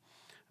job?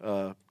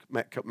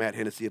 Matt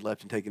Hennessy had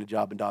left and taken a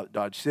job in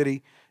Dodge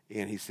City.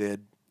 And he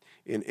said,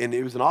 and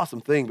it was an awesome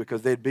thing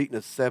because they'd beaten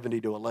us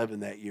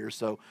 70-11 that year.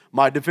 So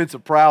my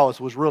defensive prowess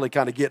was really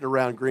kind of getting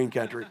around green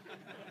country.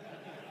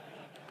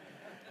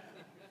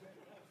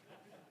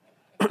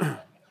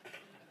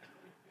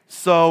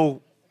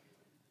 So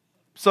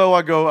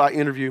I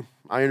interview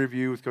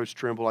with Coach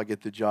Trimble. I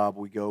get the job.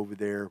 We go over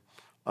there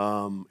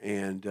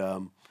and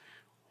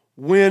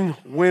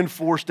win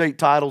 4 state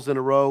titles in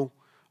a row.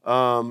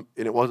 And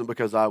it wasn't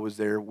because I was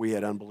there. We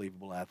had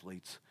unbelievable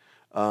athletes.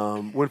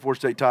 Win 4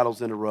 state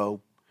titles in a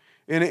row.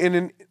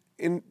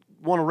 And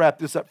want to wrap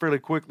this up fairly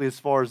quickly as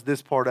far as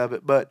this part of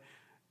it, but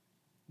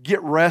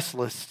get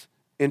restless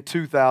in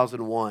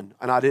 2001,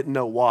 and I didn't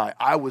know why.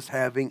 I was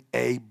having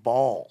a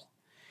ball.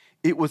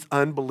 It was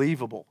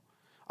unbelievable.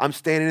 I'm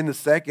standing in the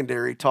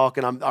secondary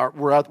talking.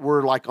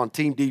 We're like on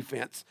team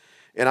defense,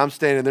 and I'm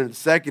standing there in the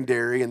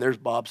secondary, and there's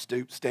Bob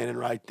Stoops standing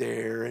right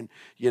there, and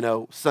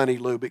Sonny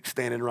Lubick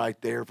standing right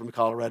there from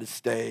Colorado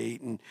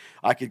State, and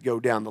I could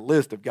go down the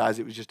list of guys.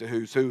 It was just a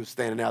who's who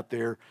standing out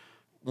there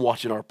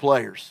watching our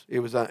players. It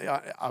was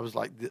I was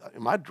like,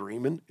 am I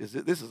dreaming?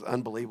 This is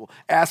unbelievable.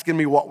 Asking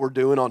me what we're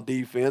doing on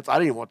defense. I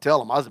didn't even want to tell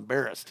them. I was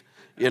embarrassed.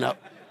 Well,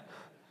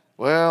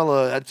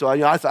 Well, so I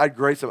had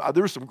great.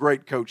 There was some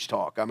great coach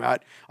talk. I mean,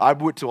 I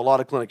went to a lot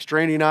of clinics.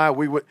 Training and I,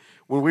 Training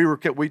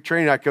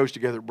and I coached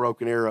together at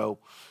Broken Arrow,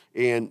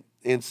 and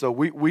so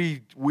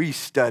we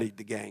studied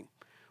the game.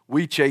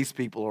 We chased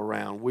people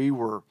around. We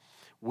were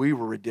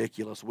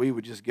ridiculous. We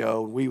would just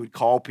go and we would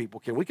call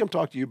people. Can we come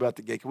talk to you about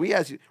the game? Can we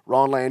ask you,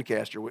 Ron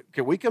Lancaster?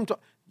 Can we come talk?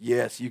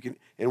 Yes, you can.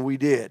 And we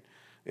did.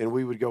 And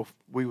we would go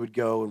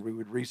and we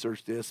would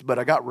research this. But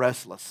I got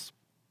restless.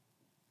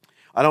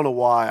 I don't know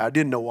why. I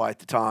didn't know why at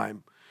the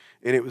time.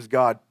 And it was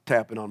God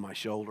tapping on my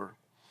shoulder.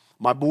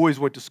 My boys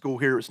went to school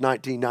here. It was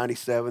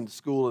 1997. The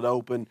school had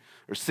opened,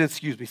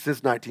 since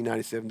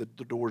 1997,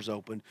 the doors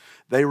opened.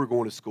 They were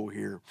going to school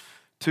here.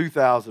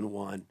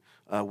 2001,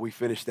 we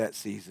finished that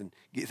season.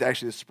 It's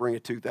actually the spring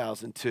of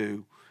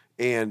 2002.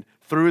 And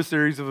through a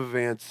series of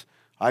events,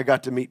 I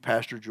got to meet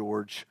Pastor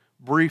George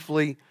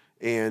briefly.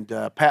 And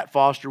Pat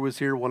Foster was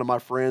here, one of my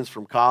friends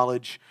from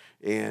college.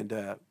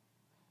 And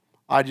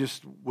I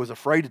just was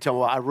afraid to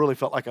tell him. I really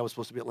felt like I was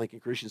supposed to be at Lincoln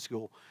Christian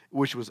School,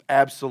 which was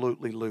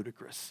absolutely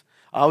ludicrous.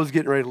 I was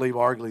getting ready to leave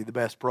arguably the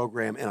best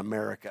program in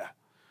America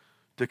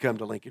to come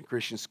to Lincoln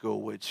Christian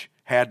School, which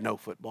had no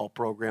football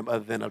program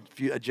other than a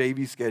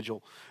JV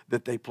schedule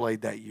that they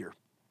played that year.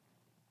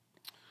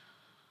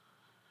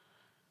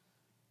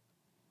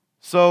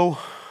 So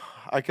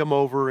I come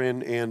over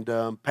and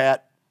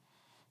Pat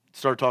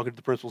started talking to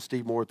the principal,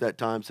 Steve Moore, at that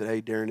time, said,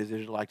 hey, Darren, is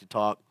it like to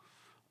talk?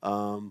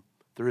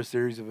 Through a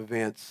series of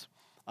events,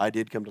 I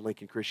did come to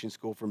Lincoln Christian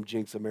School from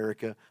Jinx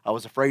America. I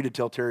was afraid to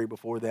tell Terry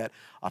before that.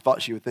 I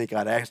thought she would think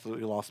I'd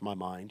absolutely lost my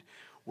mind.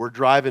 We're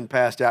driving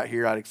past out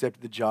here. I'd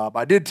accepted the job.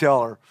 I did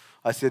tell her.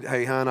 I said,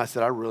 hey, hon,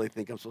 I really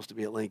think I'm supposed to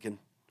be at Lincoln.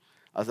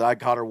 I said, I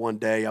caught her one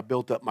day. I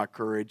built up my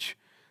courage.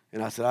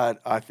 And I said,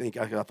 I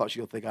thought she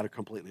would think I'd have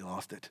completely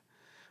lost it.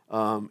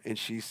 And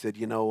she said,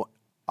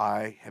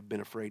 I have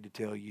been afraid to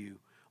tell you.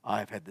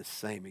 I've had the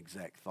same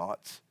exact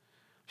thoughts.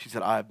 She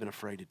said, I've been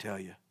afraid to tell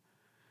you.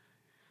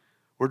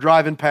 We're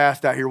driving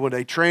past out here one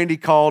day. Trandy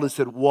called and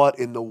said, what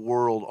in the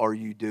world are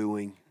you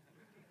doing?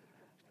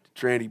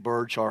 Trandy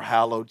Birch, our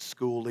hallowed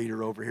school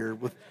leader over here,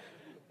 with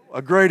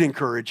a great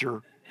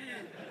encourager.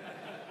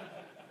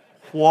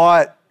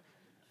 What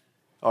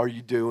are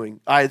you doing?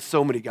 I had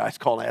so many guys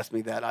call and ask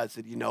me that. I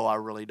said, I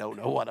really don't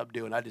know what I'm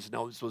doing. I just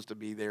know I'm supposed to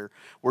be there.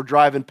 We're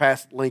driving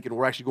past Lincoln.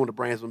 We're actually going to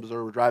Branson,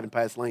 Missouri. We're driving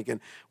past Lincoln.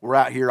 We're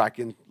out here. I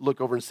can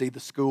look over and see the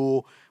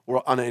school.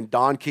 And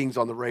Don King's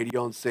on the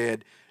radio and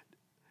said,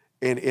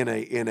 in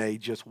a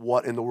just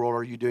what in the world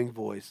are you doing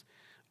voice,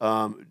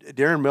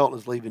 Darren Melton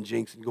is leaving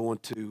Jinx and going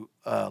to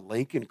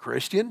Lincoln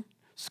Christian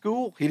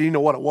School. He didn't know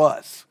what it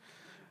was,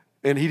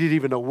 and he didn't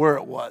even know where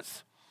it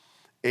was.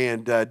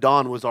 And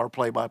Don was our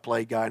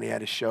play-by-play guy, and he had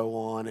his show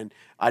on, and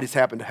I just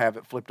happened to have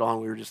it flipped on.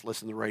 We were just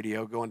listening to the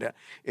radio going down,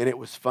 and it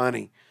was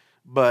funny,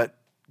 but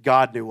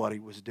God knew what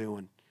he was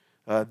doing.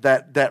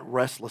 That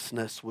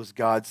restlessness was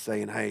God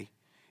saying, hey,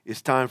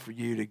 it's time for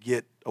you to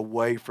get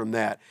away from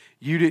that.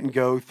 You didn't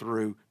go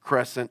through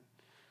Crescent,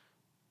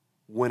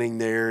 winning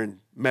there, and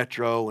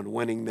Metro, and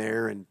winning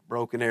there, and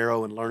Broken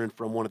Arrow, and learning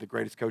from one of the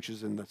greatest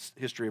coaches in the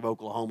history of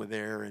Oklahoma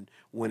there, and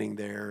winning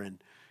there,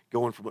 and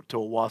going from to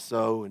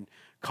Owasso, and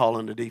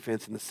calling the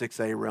defense in the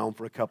 6A realm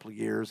for a couple of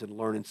years, and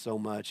learning so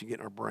much, and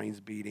getting our brains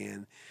beat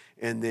in,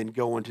 and then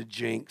going to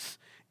Jinx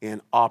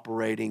and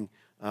operating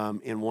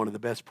in one of the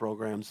best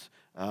programs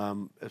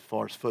as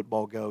far as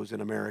football goes in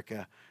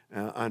America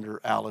under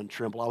Alan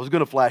Trimble. I was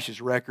going to flash his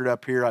record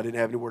up here. I didn't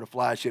have anywhere to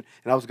flash it,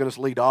 and I was going to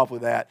lead off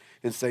with that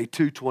and say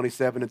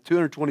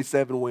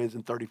 227 wins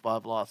and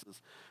 35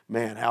 losses.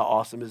 Man, how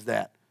awesome is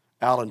that?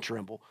 Alan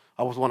Trimble.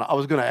 I was going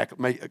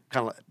to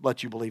kind of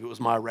let you believe it was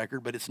my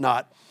record, but it's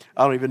not.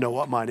 I don't even know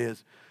what mine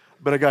is.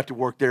 But I got to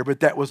work there.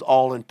 But that was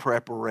all in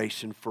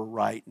preparation for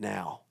right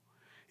now.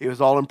 It was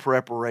all in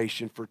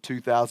preparation for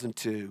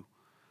 2002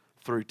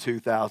 through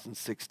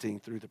 2016,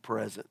 through the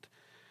present.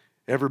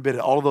 Every bit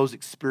of all of those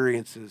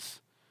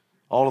experiences,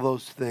 all of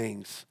those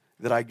things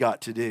that I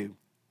got to do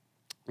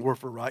were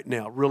for right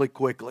now. Really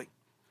quickly,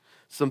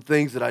 some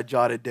things that I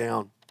jotted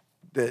down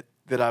that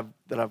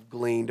I've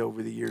gleaned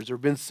over the years. There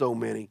have been so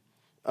many,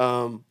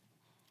 and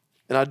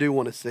I do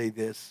want to say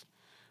this.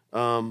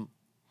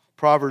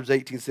 Proverbs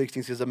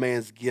 18:16 says, "A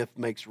man's gift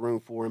makes room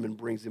for him and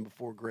brings him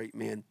before great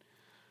men."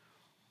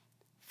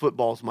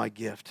 Football's my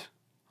gift.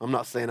 I'm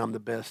not saying I'm the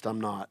best. I'm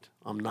not.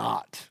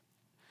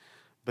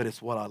 But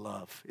it's what I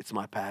love. It's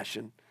my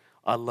passion.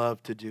 I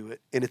love to do it.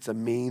 And it's a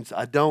means.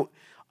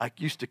 I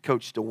used to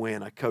coach to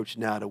win. I coach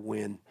now to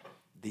win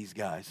these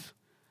guys.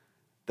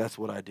 That's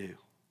what I do.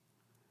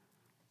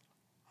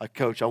 I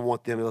coach. I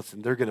want them to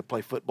listen. They're going to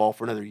play football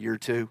for another year or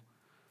two.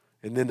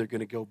 And then they're going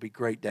to go be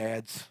great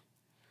dads.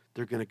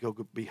 They're going to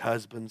go be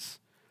husbands.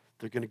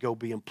 They're going to go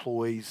be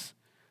employees.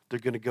 They're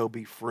going to go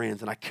be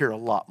friends. And I care a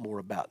lot more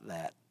about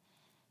that.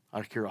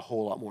 I care a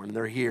whole lot more. And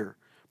they're here.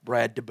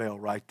 Brad DeBell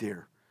right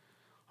there.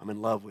 I'm in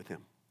love with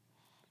him.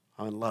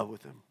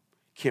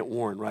 Kent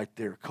Warren right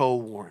there. Cole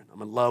Warren.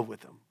 I'm in love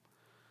with him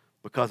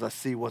because I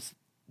see what's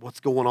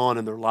going on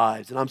in their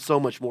lives. And I'm so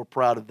much more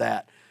proud of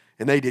that.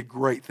 And they did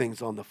great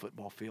things on the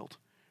football field.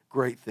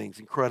 great things,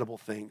 incredible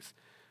things.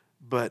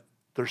 But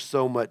there's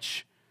so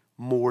much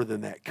more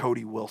than that.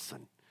 Cody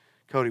Wilson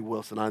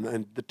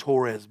and the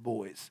Torres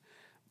boys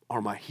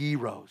are my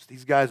heroes.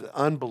 These guys are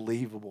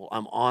unbelievable.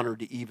 I'm honored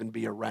to even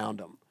be around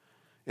them.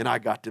 And I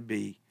got to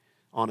be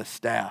on a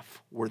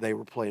staff where they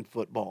were playing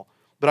football.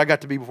 But I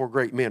got to be before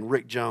great men,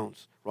 Rick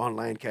Jones, Ron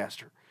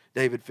Lancaster,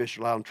 David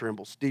Fisher, Loudon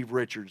Trimble, Steve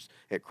Richards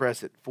at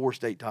Crescent, 4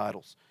 state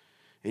titles.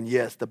 And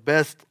yes, the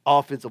best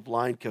offensive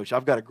line coach.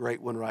 I've got a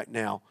great one right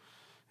now.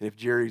 And if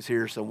Jerry's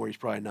here somewhere, he's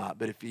probably not.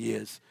 But if he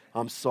is,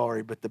 I'm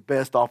sorry. But the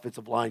best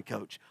offensive line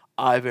coach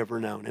I've ever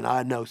known, and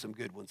I know some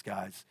good ones,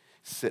 guys,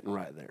 sitting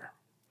right there.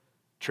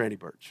 Tranny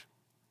Birch.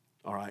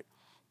 All right?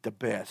 The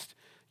best.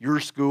 Your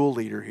school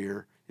leader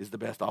here is the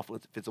best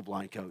offensive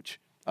line coach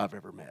I've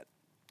ever met.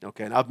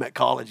 Okay? And I've met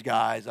college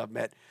guys. I've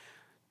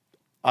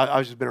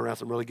just been around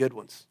some really good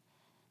ones.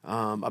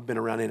 I've been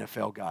around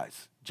NFL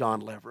guys.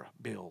 John Levera,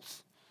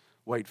 Bills.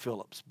 Wade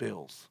Phillips,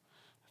 Bills.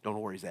 Don't know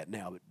where he's at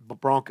now,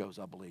 but Broncos,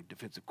 I believe,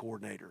 defensive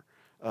coordinator.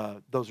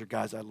 Those are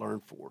guys I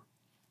learned for.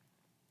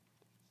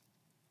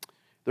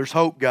 There's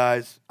hope,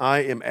 guys. I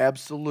am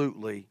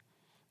absolutely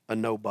a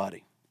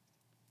nobody.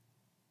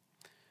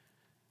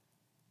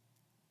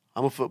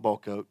 I'm a football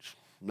coach,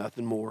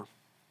 nothing more,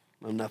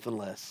 and nothing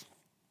less.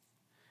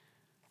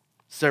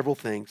 Several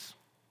things.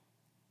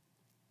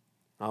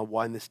 I'll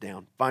wind this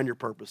down. Find your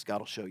purpose. God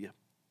will show you.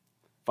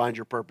 Find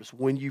your purpose.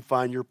 When you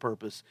find your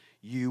purpose,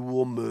 you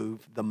will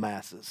move the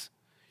masses.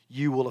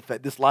 You will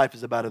affect. This life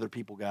is about other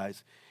people,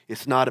 guys.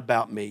 It's not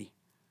about me.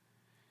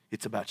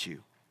 It's about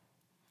you.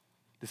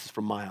 This is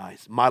from my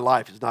eyes. My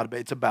life is not about,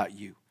 it's about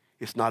you.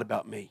 It's not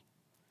about me.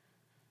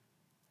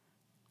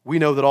 We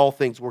know that all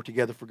things work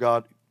together for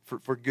God,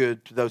 for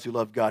good to those who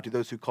love God, to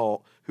those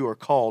who are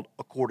called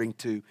according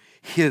to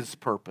His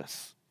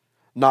purpose.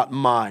 Not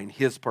mine,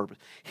 His purpose.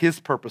 His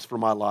purpose for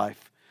my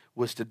life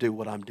was to do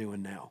what I'm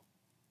doing now.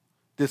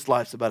 This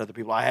life's about other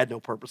people. I had no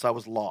purpose. I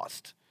was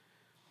lost.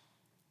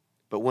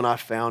 But when I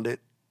found it,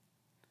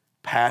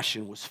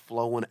 passion was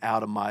flowing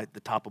out of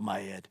the top of my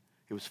head.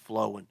 It was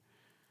flowing.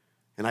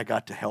 And I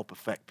got to help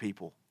affect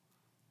people.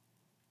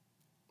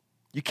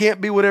 You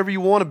can't be whatever you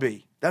want to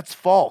be. That's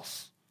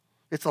false.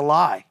 It's a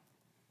lie.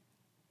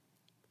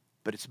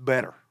 But it's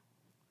better.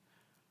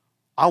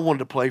 I wanted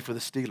to play for the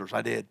Steelers.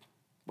 I did.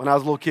 When I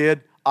was a little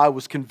kid, I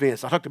was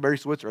convinced. I talked to Barry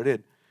Switzer. I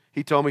did.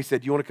 He told me, he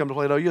said, "You want to come to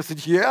play at OU?" I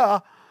said, "Yeah."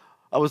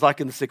 I was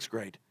like in the 6th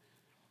grade.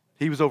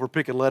 He was over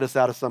picking lettuce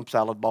out of some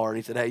salad bar, and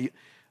he said, "Hey,"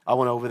 I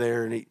went over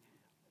there, and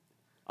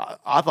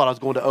I thought I was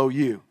going to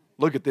OU.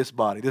 Look at this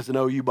body. This is an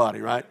OU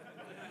body, right?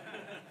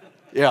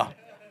 Yeah.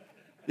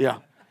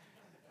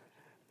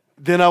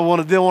 Then I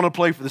wanted to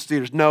play for the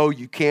Steelers. No,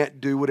 you can't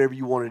do whatever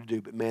you wanted to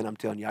do. But man, I'm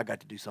telling you, I got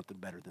to do something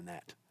better than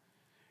that.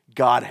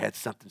 God had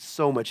something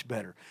so much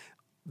better.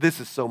 This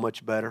is so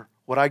much better.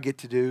 What I get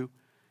to do,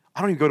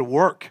 I don't even go to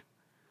work.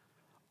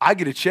 I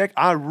get a check.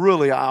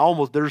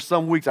 There's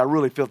some weeks I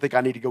really think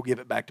I need to go give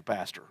it back to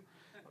Pastor.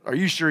 Are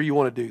you sure you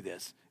want to do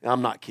this? And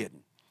I'm not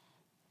kidding.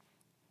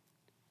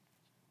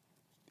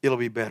 It'll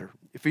be better.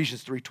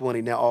 Ephesians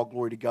 3:20, now all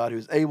glory to God who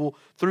is able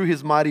through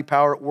His mighty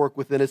power at work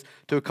within us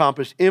to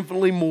accomplish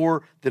infinitely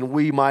more than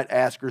we might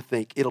ask or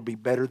think. It'll be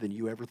better than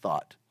you ever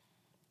thought.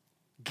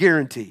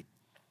 Guaranteed.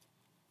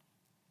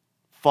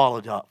 Follow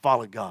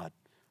God.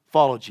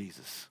 Follow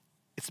Jesus.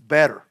 It's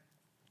better.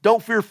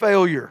 Don't fear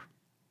failure.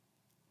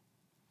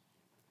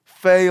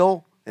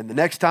 Fail, and the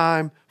next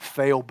time,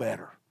 fail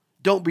better.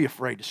 Don't be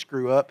afraid to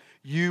screw up.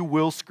 You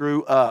will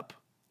screw up.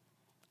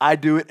 I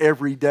do it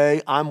every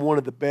day. I'm one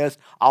of the best.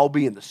 I'll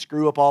be in the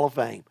Screw Up Hall of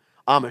Fame.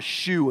 I'm a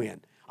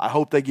shoo-in. I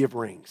hope they give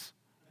rings.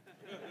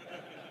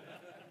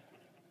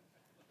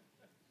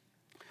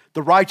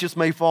 The righteous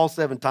may fall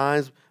 7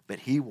 times, but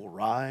he will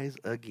rise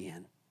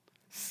again.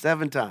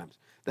 7 times.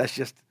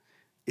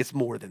 It's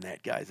more than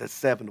that, guys. That's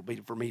 7 will be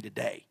for me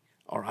today.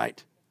 All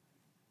right?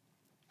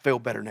 Fail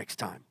better next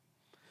time.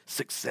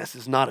 Success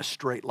is not a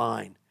straight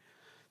line.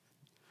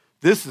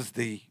 This is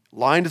the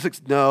line to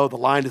success. No, the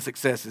line to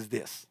success is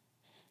this.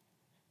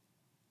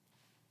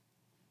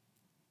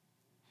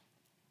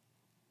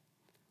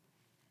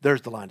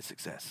 There's the line to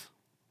success.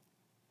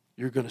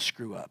 You're going to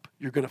screw up.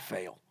 You're going to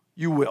fail.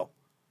 You will.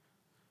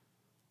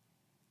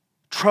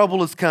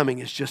 Trouble is coming.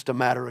 It's just a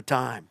matter of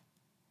time.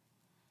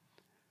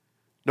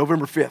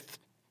 November 5th,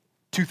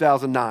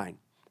 2009,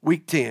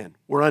 week 10.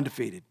 We're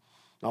undefeated.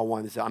 I'll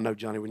wind this out. I know,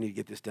 Johnny, we need to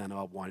get this done.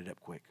 I'll wind it up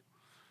quick.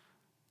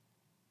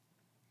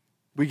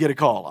 We get a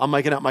call. I'm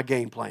making out my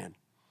game plan.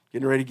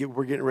 We're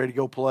getting ready to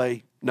go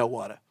play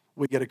Nowata.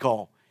 We get a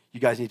call. You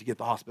guys need to get to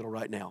the hospital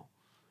right now.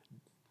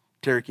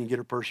 Terry can get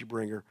her purse, you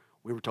bring her.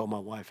 We were told my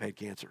wife had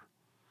cancer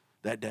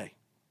that day.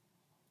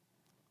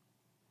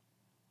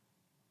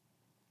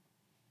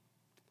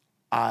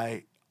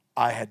 I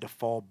had to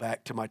fall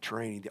back to my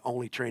training. The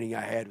only training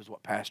I had was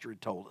what Pastor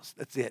had told us.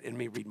 That's it. And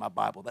me reading my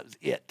Bible. That was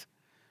it.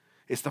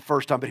 It's the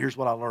first time, but here's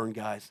what I learned,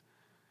 guys.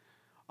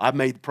 I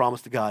made the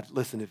promise to God.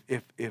 Listen,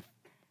 if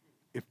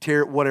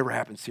Terry, whatever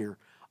happens here,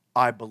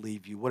 I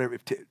believe you.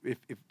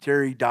 If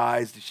Terry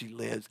dies, if she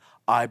lives,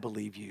 I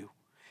believe you.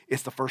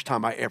 it's the first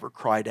time I ever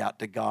cried out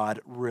to God,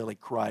 really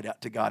cried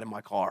out to God in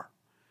my car.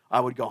 I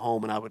would go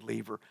home and I would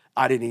leave her.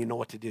 I didn't even know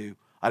what to do.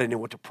 I didn't know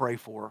what to pray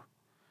for her.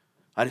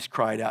 I just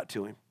cried out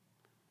to him.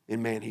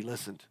 And man, he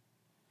listened.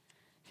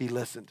 He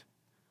listened.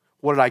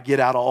 What did I get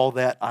out of all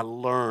that? I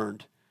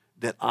learned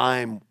that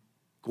I'm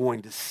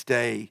going to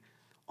stay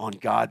on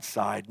God's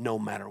side no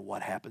matter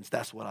what happens.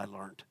 That's what I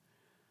learned.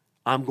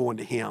 I'm going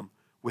to him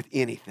with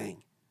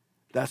anything.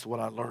 That's what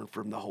I learned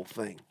from the whole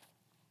thing.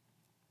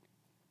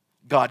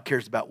 God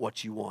cares about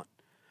what you want,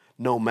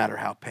 no matter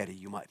how petty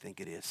you might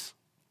think it is.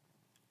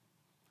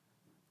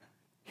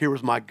 Here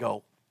was my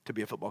goal to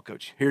be a football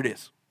coach. Here it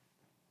is.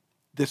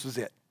 This was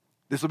it.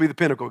 This will be the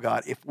pinnacle,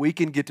 God. If we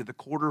can get to the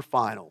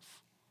quarterfinals,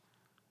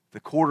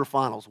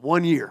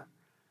 1 year,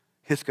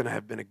 it's going to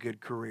have been a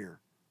good career.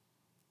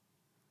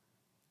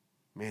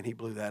 Man, he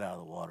blew that out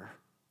of the water.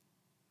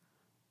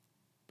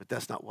 But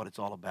that's not what it's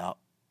all about.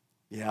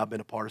 Yeah, I've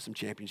been a part of some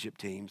championship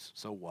teams.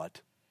 So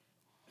what?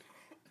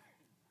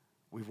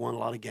 We've won a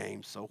lot of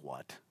games. So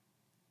what?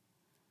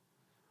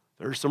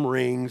 There's some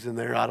rings in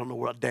there. I don't know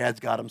where. Dad's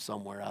got them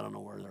somewhere. I don't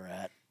know where they're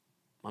at.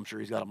 I'm sure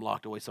he's got them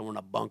locked away somewhere in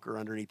a bunker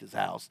underneath his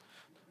house.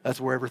 That's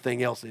where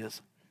everything else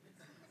is.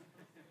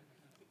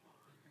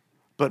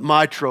 But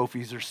my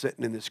trophies are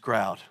sitting in this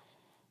crowd.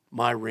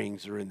 My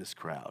rings are in this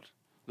crowd.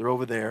 They're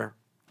over there.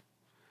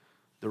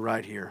 They're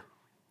right here.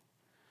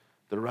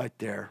 They're right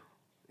there,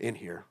 in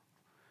here.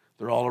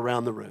 They're all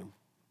around the room.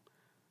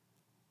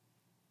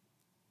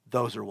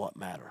 Those are what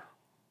matter.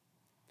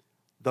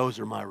 Those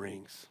are my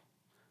rings.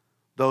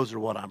 Those are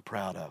what I'm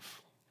proud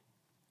of.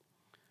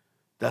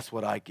 That's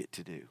what I get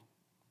to do.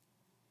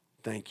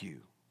 Thank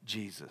you,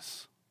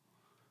 Jesus,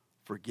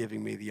 for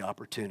giving me the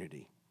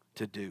opportunity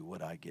to do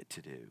what I get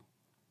to do.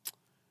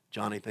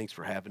 Johnny, thanks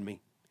for having me.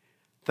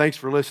 Thanks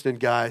for listening,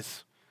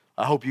 guys.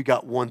 I hope you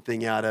got one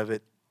thing out of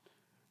it.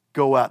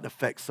 Go out and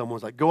affect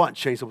someone's life. Go out and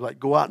change someone's life.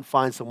 Go out and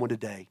find someone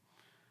today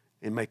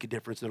and make a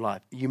difference in their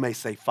life. You may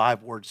say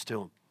 5 words to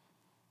them.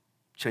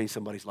 Change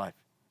somebody's life.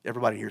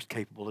 Everybody here is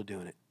capable of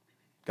doing it.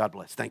 God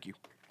bless. Thank you.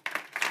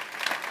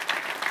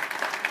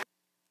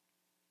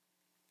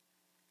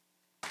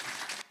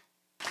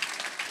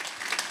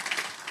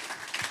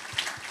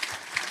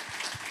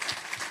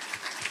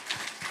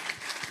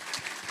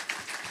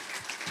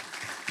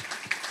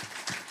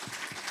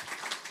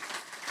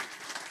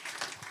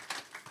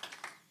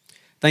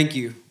 Thank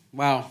you.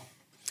 Wow.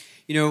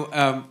 You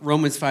know,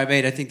 Romans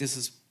 5:8, I think this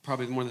is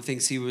probably one of the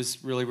things he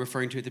was really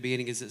referring to at the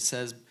beginning, is it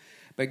says,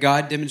 but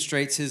God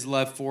demonstrates his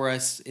love for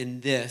us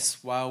in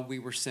this: while we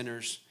were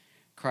sinners,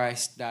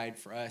 Christ died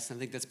for us. And I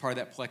think that's part of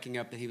that plucking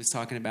up that he was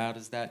talking about,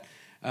 is that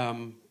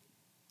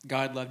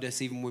God loved us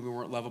even when we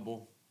weren't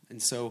lovable.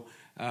 And so,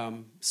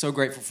 so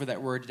grateful for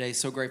that word today.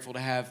 So grateful to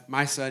have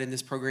my son in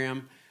this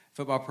program,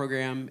 football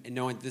program, and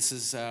knowing this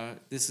is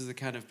the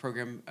kind of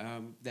program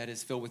that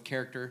is filled with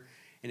character,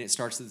 and it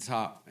starts at the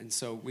top. And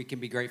so we can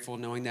be grateful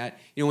knowing that.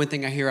 You know, one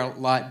thing I hear a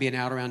lot being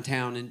out around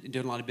town and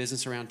doing a lot of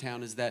business around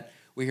town is that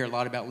we hear a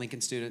lot about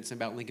Lincoln students and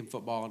about Lincoln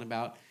football and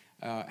about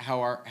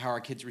how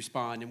our kids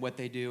respond and what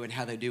they do and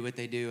how they do what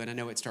they do. And I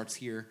know it starts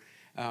here.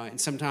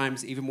 And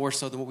sometimes even more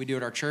so than what we do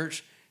at our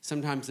church,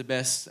 sometimes the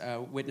best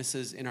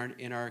witnesses in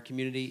our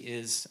community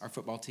is our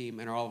football team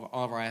and all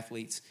of our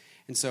athletes.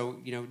 And so,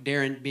 you know,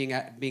 Darren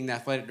being the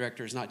athletic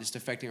director is not just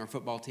affecting our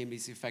football team;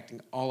 he's affecting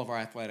all of our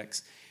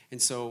athletics.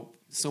 And so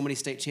many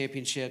state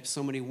championships,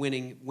 so many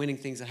winning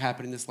things that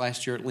happened in this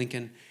last year at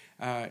Lincoln.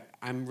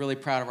 I'm really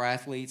proud of our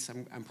athletes.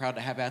 I'm proud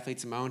to have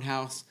athletes in my own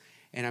house,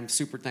 and I'm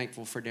super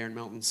thankful for Darren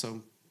Melton.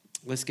 So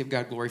let's give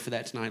God glory for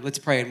that tonight. Let's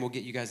pray, and we'll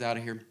get you guys out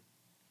of here.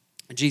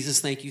 Jesus,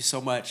 thank you so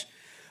much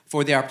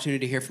for the opportunity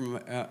to hear from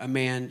a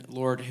man,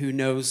 Lord, who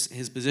knows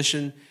his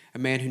position, a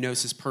man who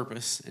knows his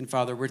purpose. And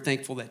Father, we're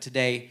thankful that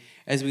today,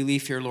 as we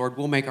leave here, Lord,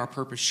 we'll make our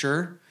purpose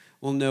sure.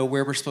 We'll know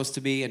where we're supposed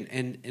to be,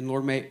 and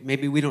Lord,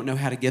 maybe we don't know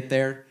how to get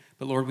there,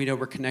 but Lord, we know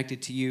we're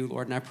connected to you,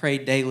 Lord. And I pray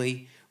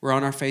daily, we're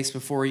on our face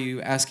before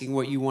you, asking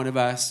what you want of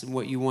us and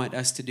what you want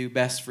us to do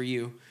best for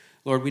you.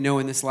 Lord, we know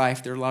in this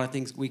life there are a lot of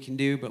things we can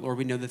do, but Lord,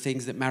 we know the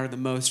things that matter the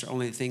most are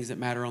only the things that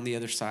matter on the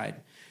other side.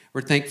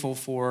 We're thankful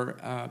for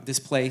this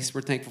place. We're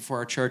thankful for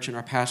our church and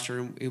our pastor,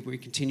 and we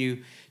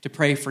continue to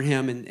pray for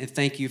him and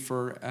thank you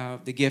for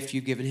the gift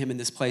you've given him in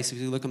this place. As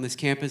we look on this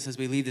campus, as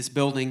we leave this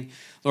building,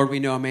 Lord, we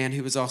know a man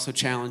who was also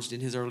challenged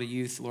in his early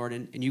youth, Lord,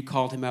 and you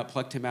called him out,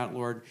 plucked him out,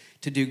 Lord,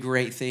 to do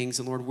great things.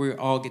 And Lord, we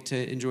all get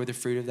to enjoy the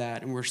fruit of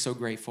that, and we're so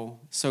grateful,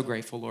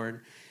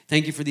 Lord.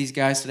 Thank you for these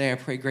guys today. I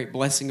pray great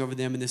blessing over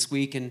them in this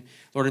week and,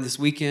 Lord, in this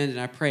weekend,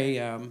 and I pray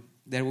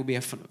that it will be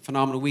a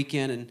phenomenal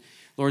weekend, and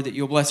Lord, that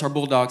you'll bless our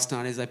Bulldogs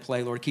tonight as they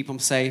play. Lord, keep them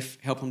safe.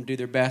 Help them do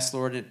their best,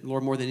 Lord. And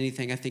Lord, more than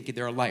anything, I think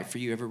they're a light for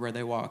you everywhere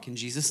they walk. In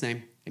Jesus'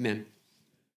 name, amen.